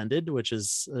was intended, which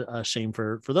is a shame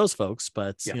for those folks.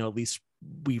 But, at least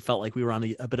we felt like we were on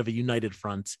a bit of a united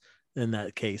front in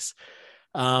that case.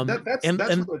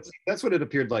 That's what it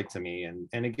appeared like to me. And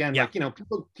again, like,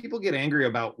 people get angry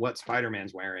about what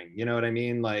Spider-Man's wearing, you know what I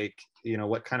mean? Like,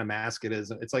 what kind of mask it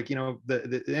is. It's like,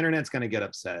 the internet's going to get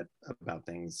upset about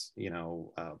things,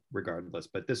 regardless.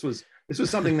 But this was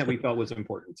something that we felt was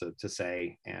important to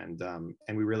say. And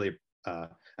we really,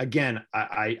 again,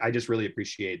 I just really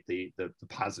appreciate the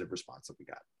positive response that we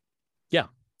got. Yeah,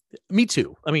 me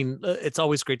too. I mean, it's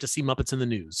always great to see Muppets in the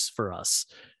news for us,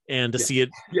 and to see it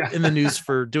in the news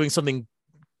for doing something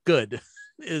good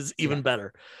is even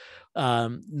better.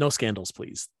 No scandals,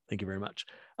 please. Thank you very much.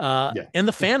 And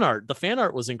the fan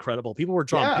art was incredible. People were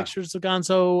drawing pictures of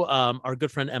Gonzo. Our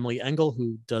good friend Emily Engel,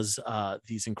 who does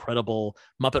these incredible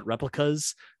Muppet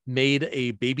replicas, made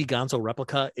a baby Gonzo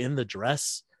replica in the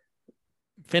dress.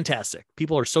 Fantastic.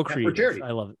 People are so creative. For charity.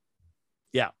 I love it.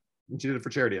 Yeah. She did it for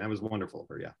charity, and that was wonderful.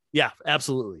 Yeah,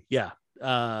 absolutely. Yeah.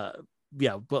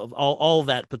 Well, all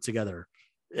that put together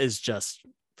is just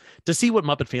to see what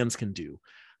Muppet fans can do.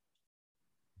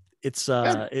 It's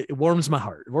it warms my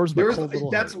heart. It warms my cold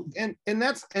little heart.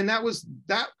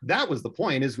 That was the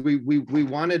point, is we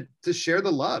wanted to share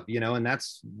the love, and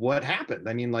that's what happened.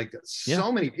 I mean, like,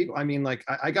 so many people. I mean, like,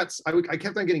 I kept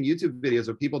on getting YouTube videos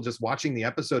of people just watching the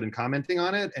episode and commenting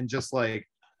on it, and just like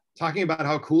talking about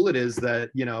how cool it is that,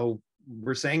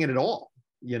 we're saying it at all,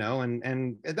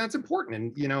 and that's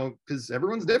important. And, because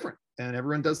everyone's different and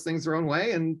everyone does things their own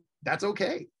way, and that's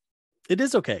okay. It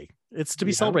is okay. It's to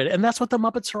be celebrated. And that's what the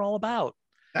Muppets are all about.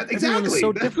 Exactly.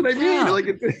 So that's different. What I mean.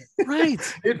 Like, right.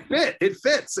 It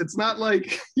fits. It's not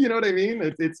like, you know what I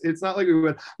mean? It's not like we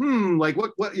went, like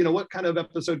what kind of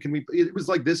episode can we, it was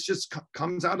like, this just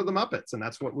comes out of the Muppets, and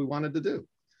that's what we wanted to do.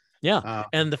 Yeah.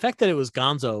 And the fact that it was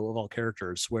Gonzo of all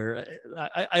characters, where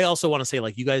I also want to say,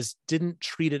 like, you guys didn't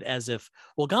treat it as if,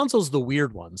 well, Gonzo's the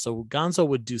weird one. So Gonzo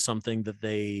would do something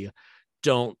that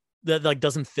like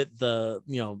doesn't fit the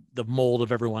mold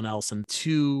of everyone else, and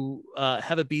to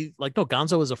have it be like, no,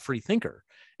 Gonzo is a free thinker,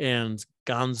 and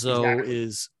Gonzo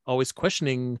is always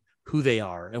questioning who they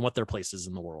are and what their place is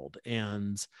in the world.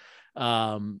 And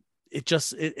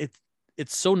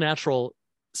it's so natural,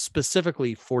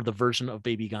 specifically for the version of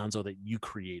baby Gonzo that you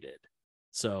created.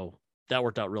 So that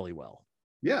worked out really well.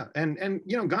 Yeah. And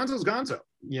Gonzo's Gonzo,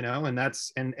 and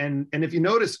that's, and if you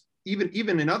notice,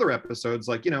 even in other episodes,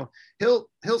 like, he'll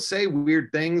say weird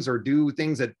things or do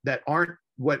things that aren't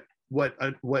what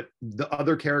the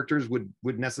other characters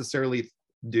would necessarily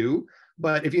do.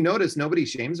 But if you notice, nobody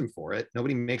shames him for it.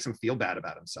 Nobody makes him feel bad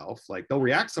about himself. Like, they'll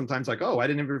react sometimes like, oh, I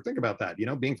didn't ever think about that.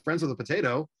 Being friends with a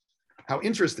potato, how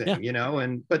interesting,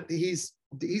 but he's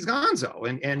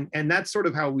Gonzo. And that's sort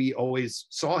of how we always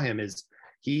saw him, is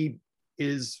he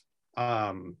is,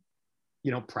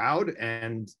 proud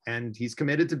and he's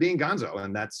committed to being Gonzo,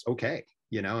 and that's okay,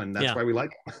 and that's why we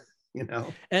like him,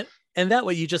 And that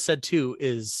what you just said too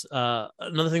is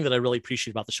another thing that I really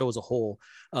appreciate about the show as a whole,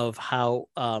 of how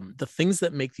the things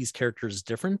that make these characters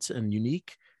different and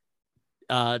unique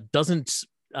doesn't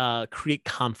create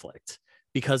conflict.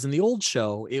 Because in the old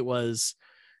show, it was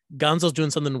Gonzo's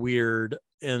doing something weird,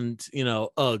 and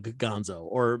Gonzo,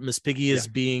 or Miss Piggy is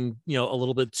being a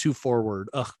little bit too forward,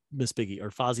 Miss Piggy, or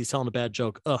Fozzie's telling a bad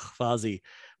joke, Fozzie.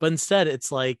 But instead it's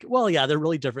like, well, yeah, they're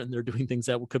really different, and they're doing things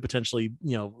that could potentially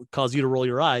cause you to roll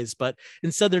your eyes, but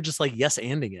instead they're just like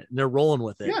yes-anding it, and they're rolling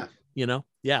with it.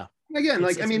 Again,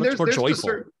 like, I mean, there's more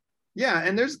joyful.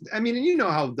 And there's, I mean, and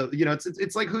how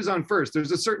it's like Who's on First.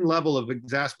 There's a certain level of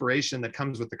exasperation that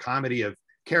comes with the comedy of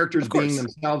characters being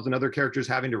themselves and other characters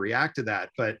having to react to that.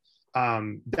 But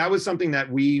that was something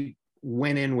that we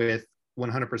went in with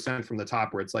 100% from the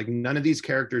top, where it's like, none of these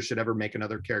characters should ever make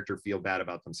another character feel bad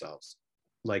about themselves,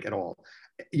 like at all.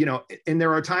 You know, and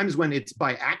there are times when it's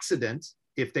by accident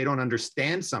if they don't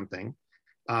understand something.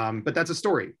 But that's a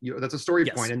story, you know, that's a story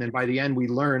point. And then by the end we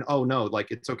learn, oh no,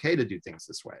 like it's okay to do things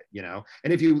this way, you know?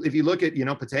 And if you look at, you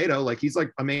know, Potato, like he's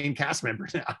like a main cast member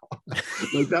now.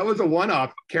 Like that was a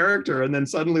one-off character. And then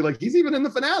suddenly like he's even in the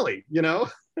finale, you know?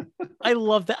 I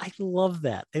love that. I love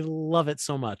that. I love it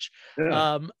so much.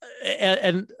 Yeah.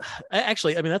 And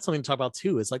actually, I mean, that's something to talk about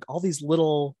too, is like all these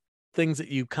little things that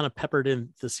you kind of peppered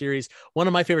in the series. One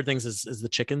of my favorite things is the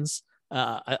chickens.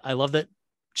 I love that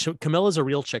Camilla's a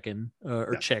real chicken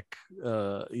or chick, you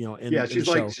know. She's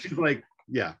like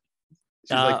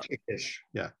chickish.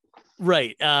 Yeah.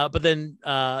 Right. But then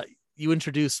you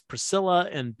introduce Priscilla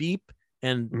and Beep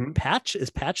and Patch. Is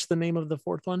Patch the name of the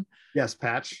fourth one? Yes,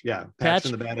 Patch. Yeah. Patch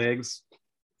and the Bad Eggs.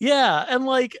 Yeah. And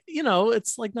like, you know,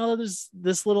 it's like now there's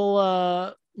this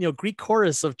little you know, Greek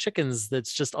chorus of chickens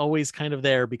that's just always kind of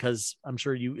there, because I'm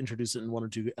sure you introduce it in 1 or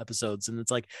 2 episodes and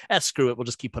it's like, screw it, we'll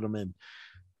just keep putting them in.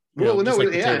 And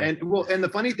the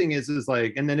funny thing is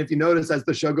like, and then if you notice as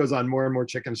the show goes on, more and more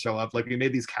chickens show up. Like we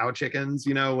made these cow chickens,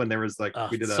 you know, when there was like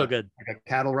we did like a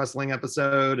cattle wrestling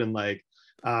episode, and like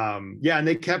and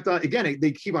they kept on, again,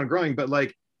 they keep on growing. But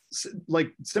like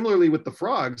similarly with the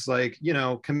frogs, like, you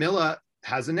know, Camilla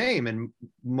has a name and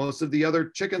most of the other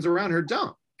chickens around her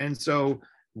don't, and so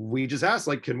we just asked,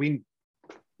 like, can we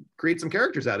create some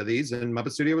characters out of these? And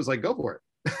Muppet Studio was like, go for it.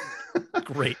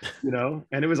 Great. You know,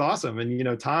 and it was awesome. And you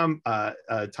know, Tom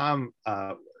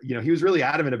you know, he was really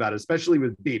adamant about it, especially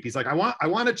with Beep. He's like, I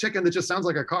want a chicken that just sounds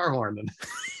like a car horn.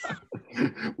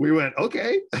 And we went,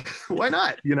 okay, why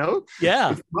not? You know,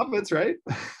 it's Muppets, right?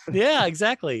 Yeah,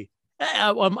 exactly.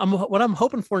 What I'm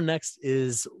hoping for next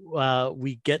is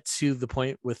we get to the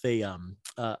point with a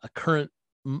current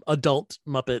adult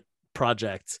Muppet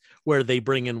project where they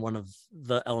bring in one of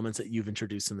the elements that you've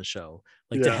introduced in the show,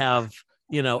 like to have,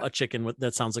 you know, a chicken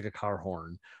that sounds like a car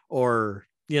horn, or,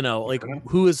 you know, like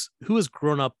who is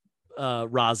grown up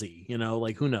Rozzy, you know,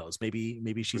 like who knows,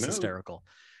 maybe she's hysterical,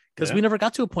 because we never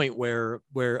got to a point where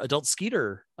adult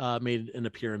Skeeter made an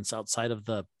appearance outside of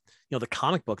the, you know, the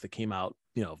comic book that came out,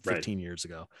 you know, 15 years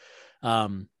ago,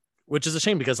 which is a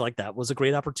shame, because like that was a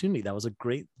great opportunity. That was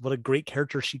what a great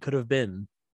character she could have been,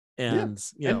 and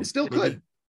you know, and still could.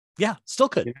 Yeah, still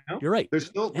could. You know? You're right. There's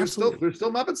still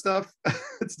Muppet stuff.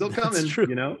 It's still coming.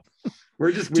 You know, we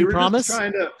were just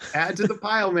trying to add to the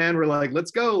pile, man. We're like,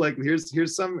 let's go. Like,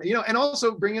 here's some, you know, and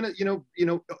also bring in it, you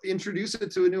know, introduce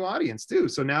it to a new audience too.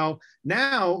 So now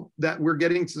that we're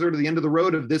getting to sort of the end of the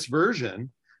road of this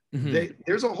version,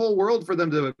 there's a whole world for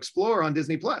them to explore on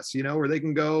Disney Plus. You know, where they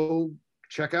can go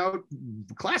check out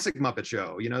the classic Muppet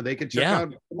Show. You know, they could check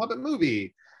out the Muppet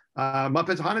movie.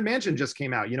 Muppets Haunted Mansion just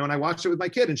came out, you know, and I watched it with my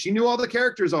kid, and she knew all the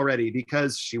characters already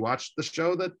because she watched the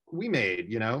show that we made,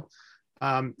 you know.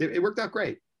 It worked out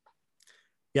great.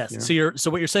 Yes. You know? So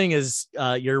what you're saying is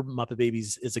your Muppet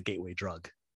Babies is a gateway drug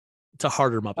to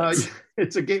harder Muppets.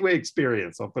 It's a gateway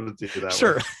experience. I'll put it to you that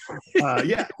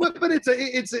way. But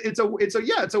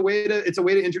it's a way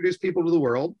to introduce people to the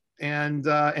world, and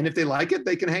if they like it,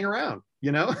 they can hang around,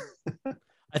 you know.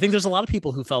 I think there's a lot of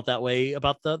people who felt that way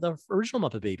about the original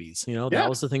Muppet Babies. You know, that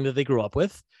was the thing that they grew up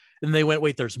with. And they went,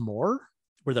 wait, there's more?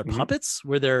 Where they're puppets?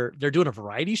 Where they're doing a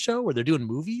variety show? Where they're doing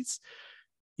movies?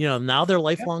 You know, now they're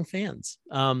lifelong fans.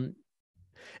 And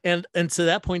to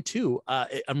that point too,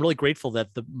 I'm really grateful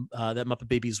that that Muppet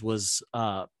Babies was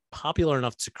popular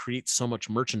enough to create so much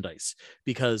merchandise,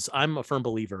 because I'm a firm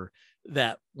believer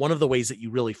that one of the ways that you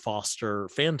really foster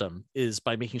fandom is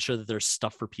by making sure that there's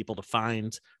stuff for people to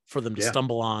find, for them to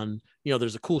stumble on. You know,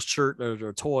 there's a cool shirt or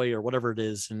a toy or whatever it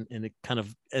is, and it kind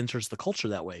of enters the culture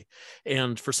that way.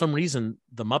 And for some reason,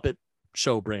 the Muppet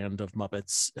Show brand of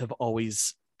Muppets have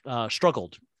always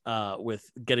struggled with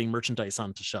getting merchandise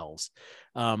onto shelves.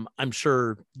 I'm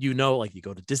sure, you know, like you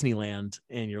go to Disneyland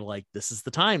and you're like, this is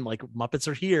the time, like Muppets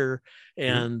are here,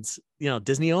 and you know,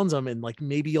 Disney owns them, and like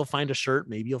maybe you'll find a shirt,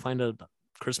 maybe you'll find a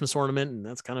Christmas ornament, and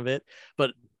that's kind of it.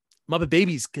 But Muppet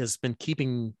Babies has been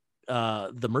keeping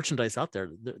the merchandise out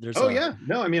there. There's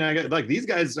I mean, I got, like, these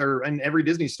guys are in every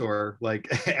Disney store, like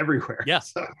everywhere.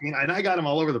 So, I mean, and I got them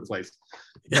all over the place,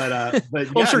 but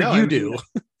I'm sure you do.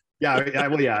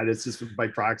 It's just by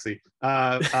proxy.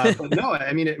 But no,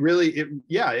 I mean, it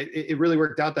really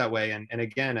worked out that way. And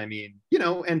again, I mean, you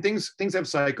know, and things have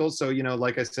cycles. So, you know,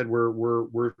 like I said,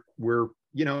 we're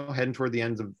you know, heading toward the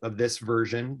ends of this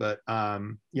version, but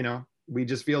you know, we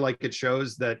just feel like it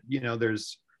shows that, you know,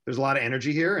 there's there's a lot of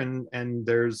energy here, and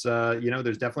there's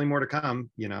there's definitely more to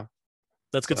come.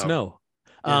 That's good to know.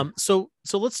 Yeah. So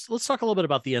let's talk a little bit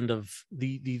about the end of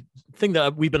the thing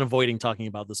that we've been avoiding talking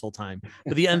about this whole time,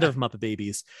 but the end of Muppet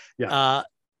Babies. Yeah.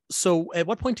 So at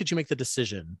what point did you make the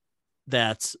decision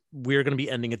that we're going to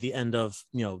be ending at the end of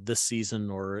this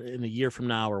season or in a year from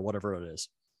now or whatever it is?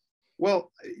 Well,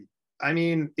 I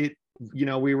mean,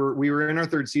 we were in our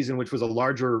third season, which was a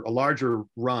larger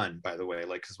run, by the way,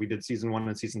 like, because we did season 1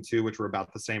 and season 2, which were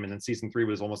about the same, and then season 3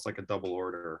 was almost like a double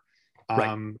order.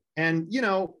 Right. And we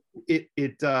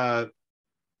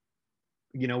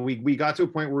got to a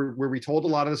point where we told a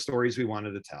lot of the stories we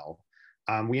wanted to tell.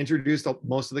 We introduced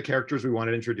most of the characters we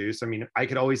wanted to introduce. I mean, I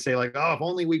could always say like, oh, if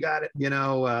only we got it,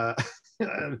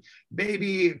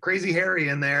 baby Crazy Harry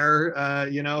in there,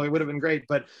 it would have been great.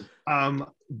 But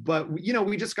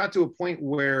we just got to a point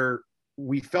where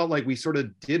we felt like we sort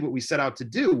of did what we set out to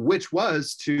do, which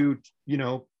was to,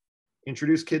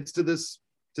 introduce kids to this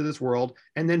world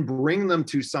and then bring them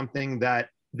to something that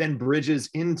then bridges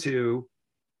into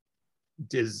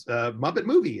Muppet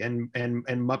movie and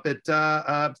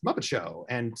Muppet Show,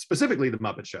 and specifically the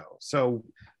Muppet Show. So,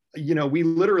 we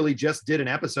literally just did an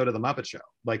episode of the Muppet Show.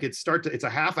 Like it's a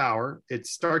half hour.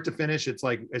 It's start to finish. It's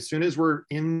like, as soon as we're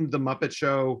in the Muppet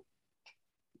Show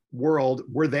world,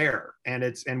 we're there. And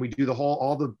we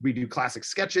do we do classic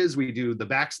sketches. We do the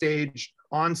backstage,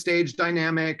 on stage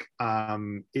dynamic.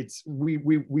 We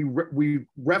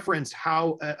reference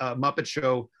how a Muppet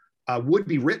Show would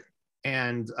be written,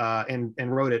 and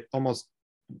wrote it almost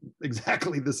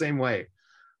exactly the same way.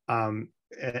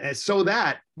 So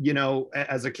that,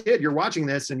 as a kid, you're watching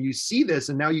this and you see this,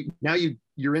 and now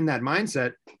you're in that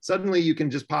mindset. Suddenly you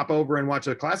can just pop over and watch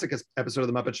a classic episode of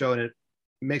the Muppet Show, and it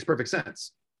makes perfect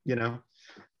sense, and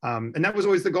that was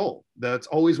always the goal. That's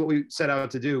always what we set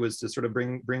out to do, was to sort of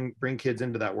bring kids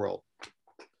into that world.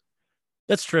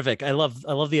 That's terrific. I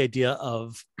love the idea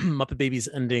of Muppet Babies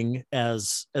ending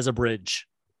as a bridge.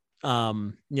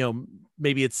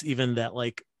 Maybe it's even that,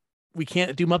 like, we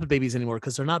can't do Muppet Babies anymore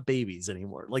because they're not babies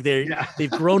anymore. Like they've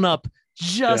grown up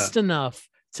just enough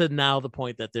to now the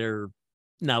point that they're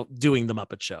now doing the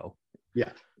Muppet Show.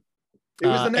 Yeah. It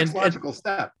was the next logical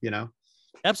step,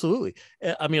 Absolutely.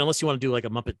 I mean, unless you want to do like a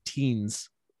Muppet Teens,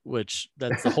 which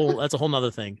that's a whole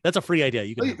nother thing. That's a free idea.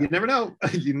 You never know.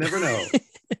 You never know.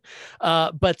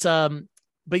 But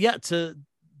yeah, to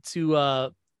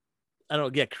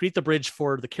create the bridge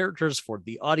for the characters, for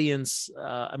the audience.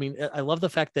 I mean, I love the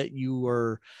fact that you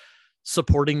are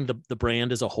supporting the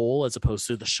brand as a whole, as opposed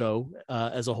to the show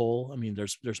as a whole. I mean,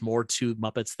 there's more to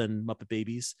Muppets than Muppet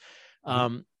Babies.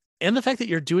 And the fact that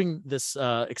you're doing this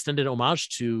extended homage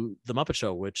to the Muppet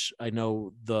Show, which I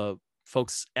know the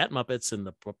folks at Muppets and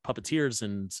the puppeteers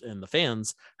and the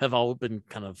fans have all been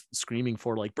kind of screaming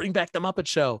for, like, bring back the Muppet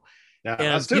Show. Yeah,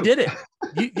 and you did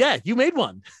it. You made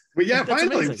one. But yeah,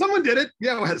 finally, amazing. Someone did it.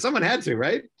 Yeah, someone had to,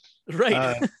 right?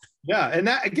 Right. Yeah, and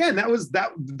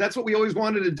that's what we always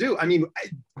wanted to do. I mean,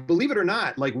 believe it or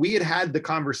not, like, we had the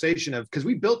conversation of, because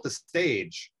we built the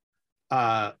stage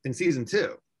in season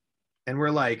 2, and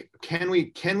we're like, can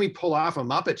we pull off a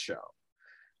Muppet Show,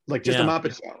 like just a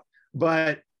Muppet Show?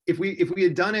 But if we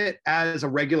had done it as a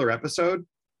regular episode,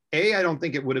 A, I don't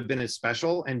think it would have been as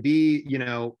special, and B,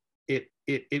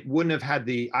 it wouldn't have had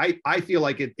I feel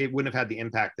like it wouldn't have had the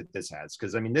impact that this has.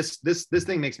 Because I mean, this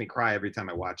thing makes me cry every time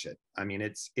I watch it. I mean,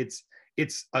 it's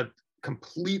a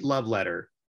complete love letter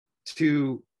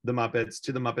to the Muppets,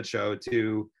 to the Muppet Show,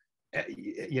 to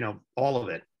all of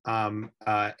it. I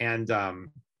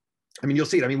mean, you'll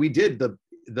see it. I mean, we did the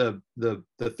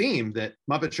theme, that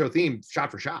Muppet Show theme,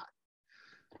 shot for shot,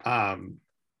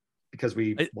 because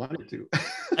we wanted to.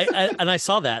 I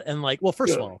saw that, and like, well,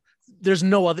 first of all, there's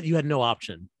you had no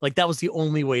option. Like, that was the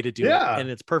only way to do it, and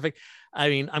it's perfect. I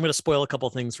mean, I'm going to spoil a couple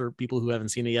of things for people who haven't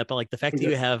seen it yet, but like the fact that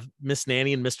you have Miss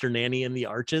Nanny and Mr. Nanny in the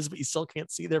arches, but you still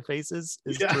can't see their faces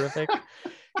is terrific.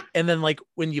 And then, like,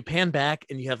 when you pan back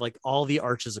and you have like all the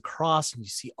arches across, and you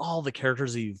see all the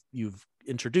characters that you've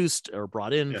introduced or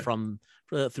brought in from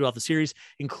throughout the series,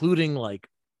 including like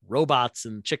robots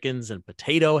and chickens, and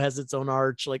Potato has its own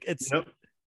arch. Like, it's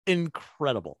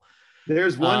incredible.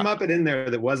 There's one Muppet in there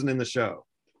that wasn't in the show.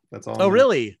 That's all. Oh,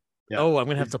 really? Yeah. Oh, I'm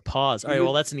gonna have to pause. All right,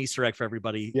 well, that's an Easter egg for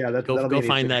everybody. Yeah, go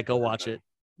find that. Go watch it.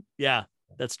 Yeah,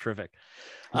 that's terrific.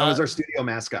 That was our studio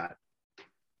mascot.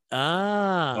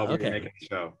 Okay. Making the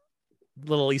show.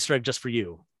 Little Easter egg just for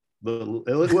you.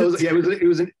 It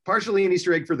was partially an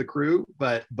Easter egg for the crew,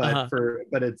 but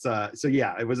it's so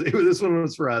yeah, it was this one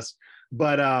was for us.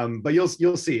 But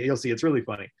you'll see it's really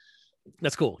funny.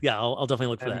 That's cool. Yeah, I'll definitely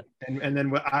look for that. And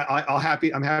then I'm happy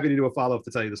to do a follow-up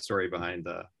to tell you the story behind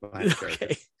the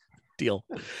Okay. Deal.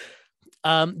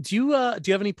 Do you have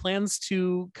any plans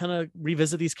to kind of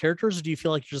revisit these characters, or do you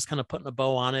feel like you're just kind of putting a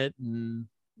bow on it, and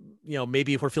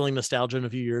maybe if we're feeling nostalgia in a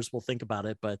few years, we'll think about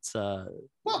it? But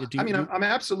I'm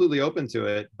absolutely open to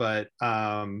it, but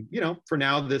for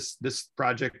now, this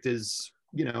project is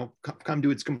come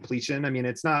to its completion. I mean,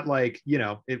 it's not like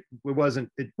it wasn't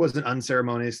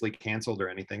unceremoniously canceled or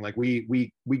anything. Like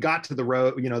we got to the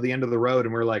road, the end of the road,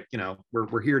 and we're like,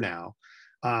 we're here now.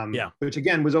 Which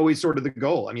again was always sort of the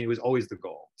goal. I mean, it was always the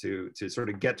goal to sort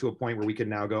of get to a point where we could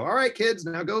now go, all right, kids,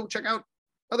 now go check out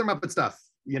other Muppet stuff,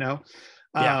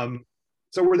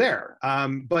 so we're there.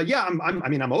 But yeah,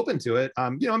 I'm open to it.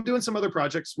 I'm doing some other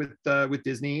projects with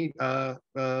Disney,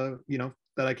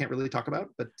 that I can't really talk about,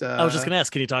 but I was just going to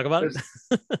ask, can you talk about it?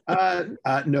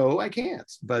 No, I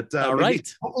can't, but all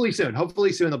right. Hopefully soon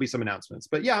there'll be some announcements,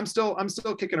 but yeah, I'm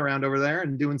still kicking around over there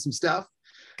and doing some stuff.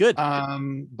 Good.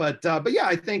 But yeah,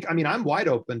 I think, I'm wide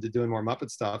open to doing more Muppet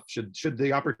stuff should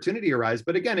the opportunity arise.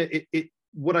 But again, it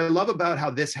what I love about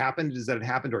how this happened is that it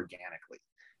happened organically.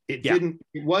 It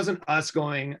wasn't us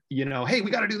going, hey,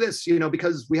 we got to do this,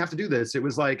 because we have to do this. It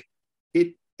was like,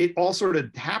 it all sort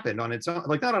of happened on its own,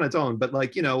 like not on its own, but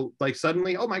like, like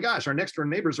suddenly, oh my gosh, our next door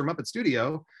neighbors are Muppet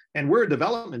Studio and we're a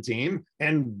development team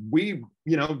and we,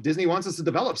 Disney wants us to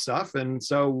develop stuff. And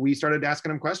so we started asking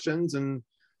them questions and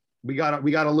we got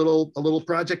a little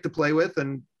project to play with,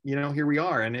 and here we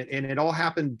are, and it all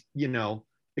happened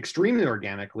extremely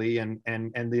organically, and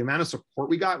the amount of support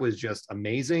we got was just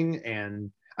amazing.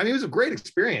 And I mean, it was a great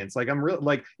experience. Like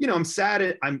I'm sad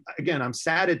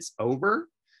it's over,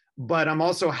 but I'm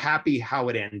also happy how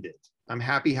it ended. I'm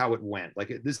happy how it went.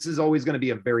 Like this is always going to be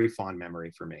a very fond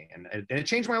memory for me, and it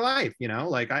changed my life.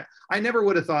 Like I never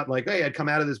would have thought like, hey, I'd come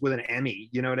out of this with an Emmy.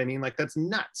 You know what I mean? Like that's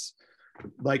nuts.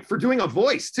 Like for doing a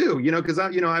voice too, because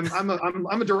I'm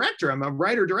a director, I'm a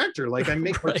writer director, like I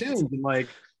make cartoons and like,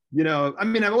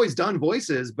 I've always done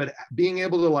voices, but being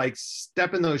able to like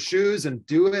step in those shoes and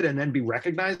do it and then be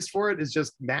recognized for it is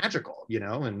just magical,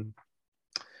 and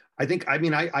I think,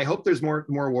 I hope there's more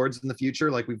awards in the future.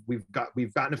 Like we've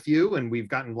gotten a few, and we've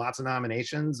gotten lots of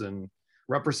nominations, and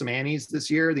we're up for some Annies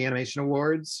this year, the animation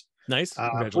awards. Nice. For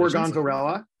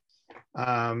Gonzarella.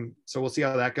 So we'll see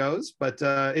how that goes, but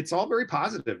it's all very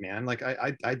positive, man. Like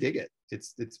I dig it.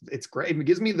 It's great. It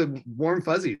gives me the warm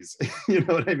fuzzies. You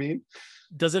know what I mean?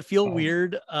 Does it feel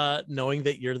weird knowing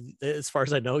that as far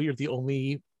as I know, you're the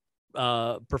only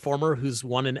performer who's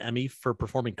won an Emmy for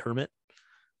performing Kermit?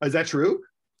 Is that true?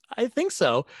 I think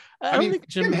so. I don't think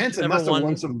Jim Henson must have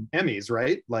won some Emmys,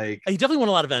 right? Like he definitely won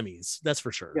a lot of Emmys, that's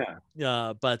for sure.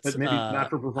 Yeah. But maybe not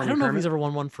for performing. I don't know Kermit? if he's ever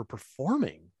won one for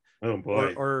performing. Oh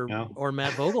boy. Or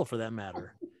Matt Vogel for that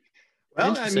matter.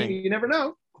 Well, you never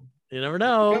know. You never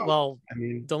know. Well,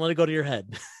 don't let it go to your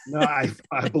head. No, I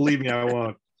believe me, I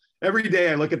won't. Every day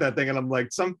I look at that thing and I'm like,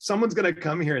 someone's gonna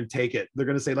come here and take it. They're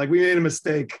gonna say, like, we made a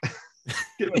mistake.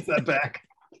 Give us that back.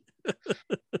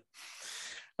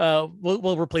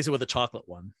 We'll replace it with a chocolate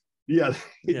one. Yeah.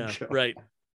 Right.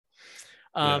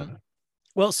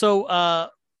 Well,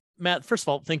 so Matt, first of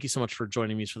all, thank you so much for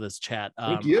joining me for this chat.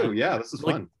 Thank you. Yeah, this is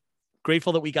fun.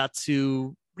 Grateful that we got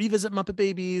to revisit Muppet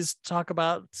Babies, talk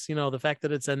about the fact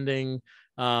that it's ending.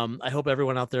 I hope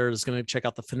everyone out there is going to check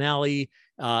out the finale,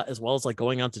 as well as like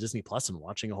going on to Disney Plus and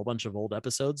watching a whole bunch of old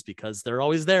episodes, because they're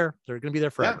always there. They're going to be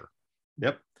there forever. Yeah.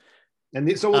 Yep.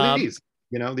 And so will these.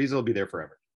 These will be there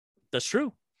forever. That's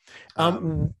true.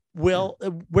 Well,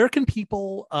 where can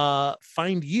people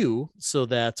find you so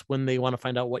that when they want to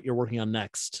find out what you're working on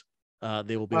next,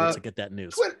 they will be able to get that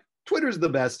news? Twitter's the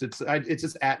best. It's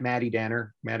just at Maddie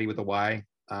Danner, Maddie with a Y.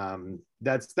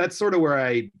 That's sort of where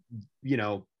I,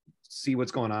 see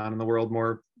what's going on in the world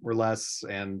more or less,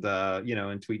 and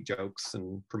and tweet jokes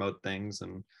and promote things,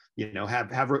 and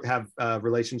have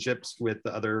relationships with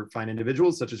other fine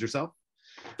individuals such as yourself.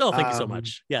 Oh, thank you so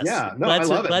much. Yes. Yeah. No, I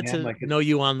love it. Glad to know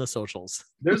you on the socials.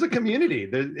 There's a community.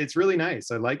 It's really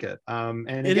nice. I like it.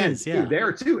 And again,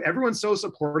 there too, everyone's so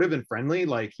supportive and friendly.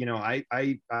 Like,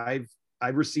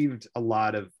 I've received a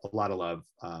lot of love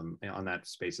on that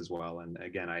space as well. And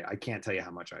again, I can't tell you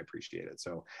how much I appreciate it.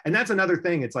 So, and that's another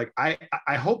thing. It's like, I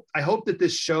hope that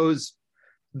this shows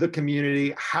the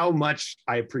community how much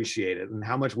I appreciate it and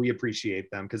how much we appreciate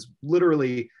them. Because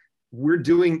literally,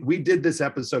 we did this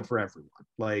episode for everyone.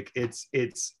 Like it's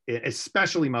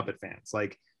especially Muppet fans.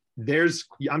 Like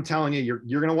I'm telling you,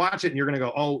 you're gonna watch it and you're gonna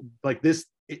go, oh, like this,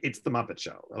 it's the Muppet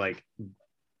Show. Like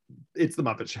it's the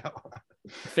Muppet Show.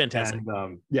 Fantastic.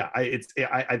 And,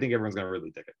 I think everyone's gonna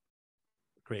really dig it.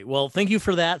 Great. Well, thank you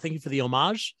for that. Thank you for the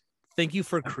homage. Thank you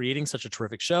for creating such a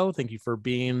terrific show. Thank you for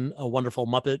being a wonderful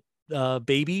Muppet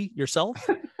baby yourself.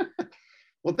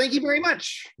 Well, thank you very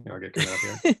much. I'll get Kermit up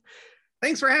here.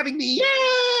 Thanks for having me.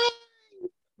 Yay!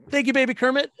 Thank you, baby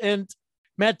Kermit. And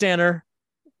Matt Danner,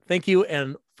 thank you.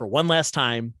 And for one last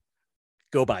time,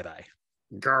 go bye-bye.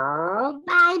 Go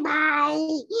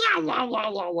bye-bye.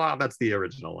 Yeah. That's the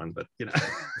original one, but I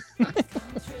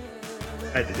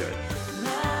had to do it.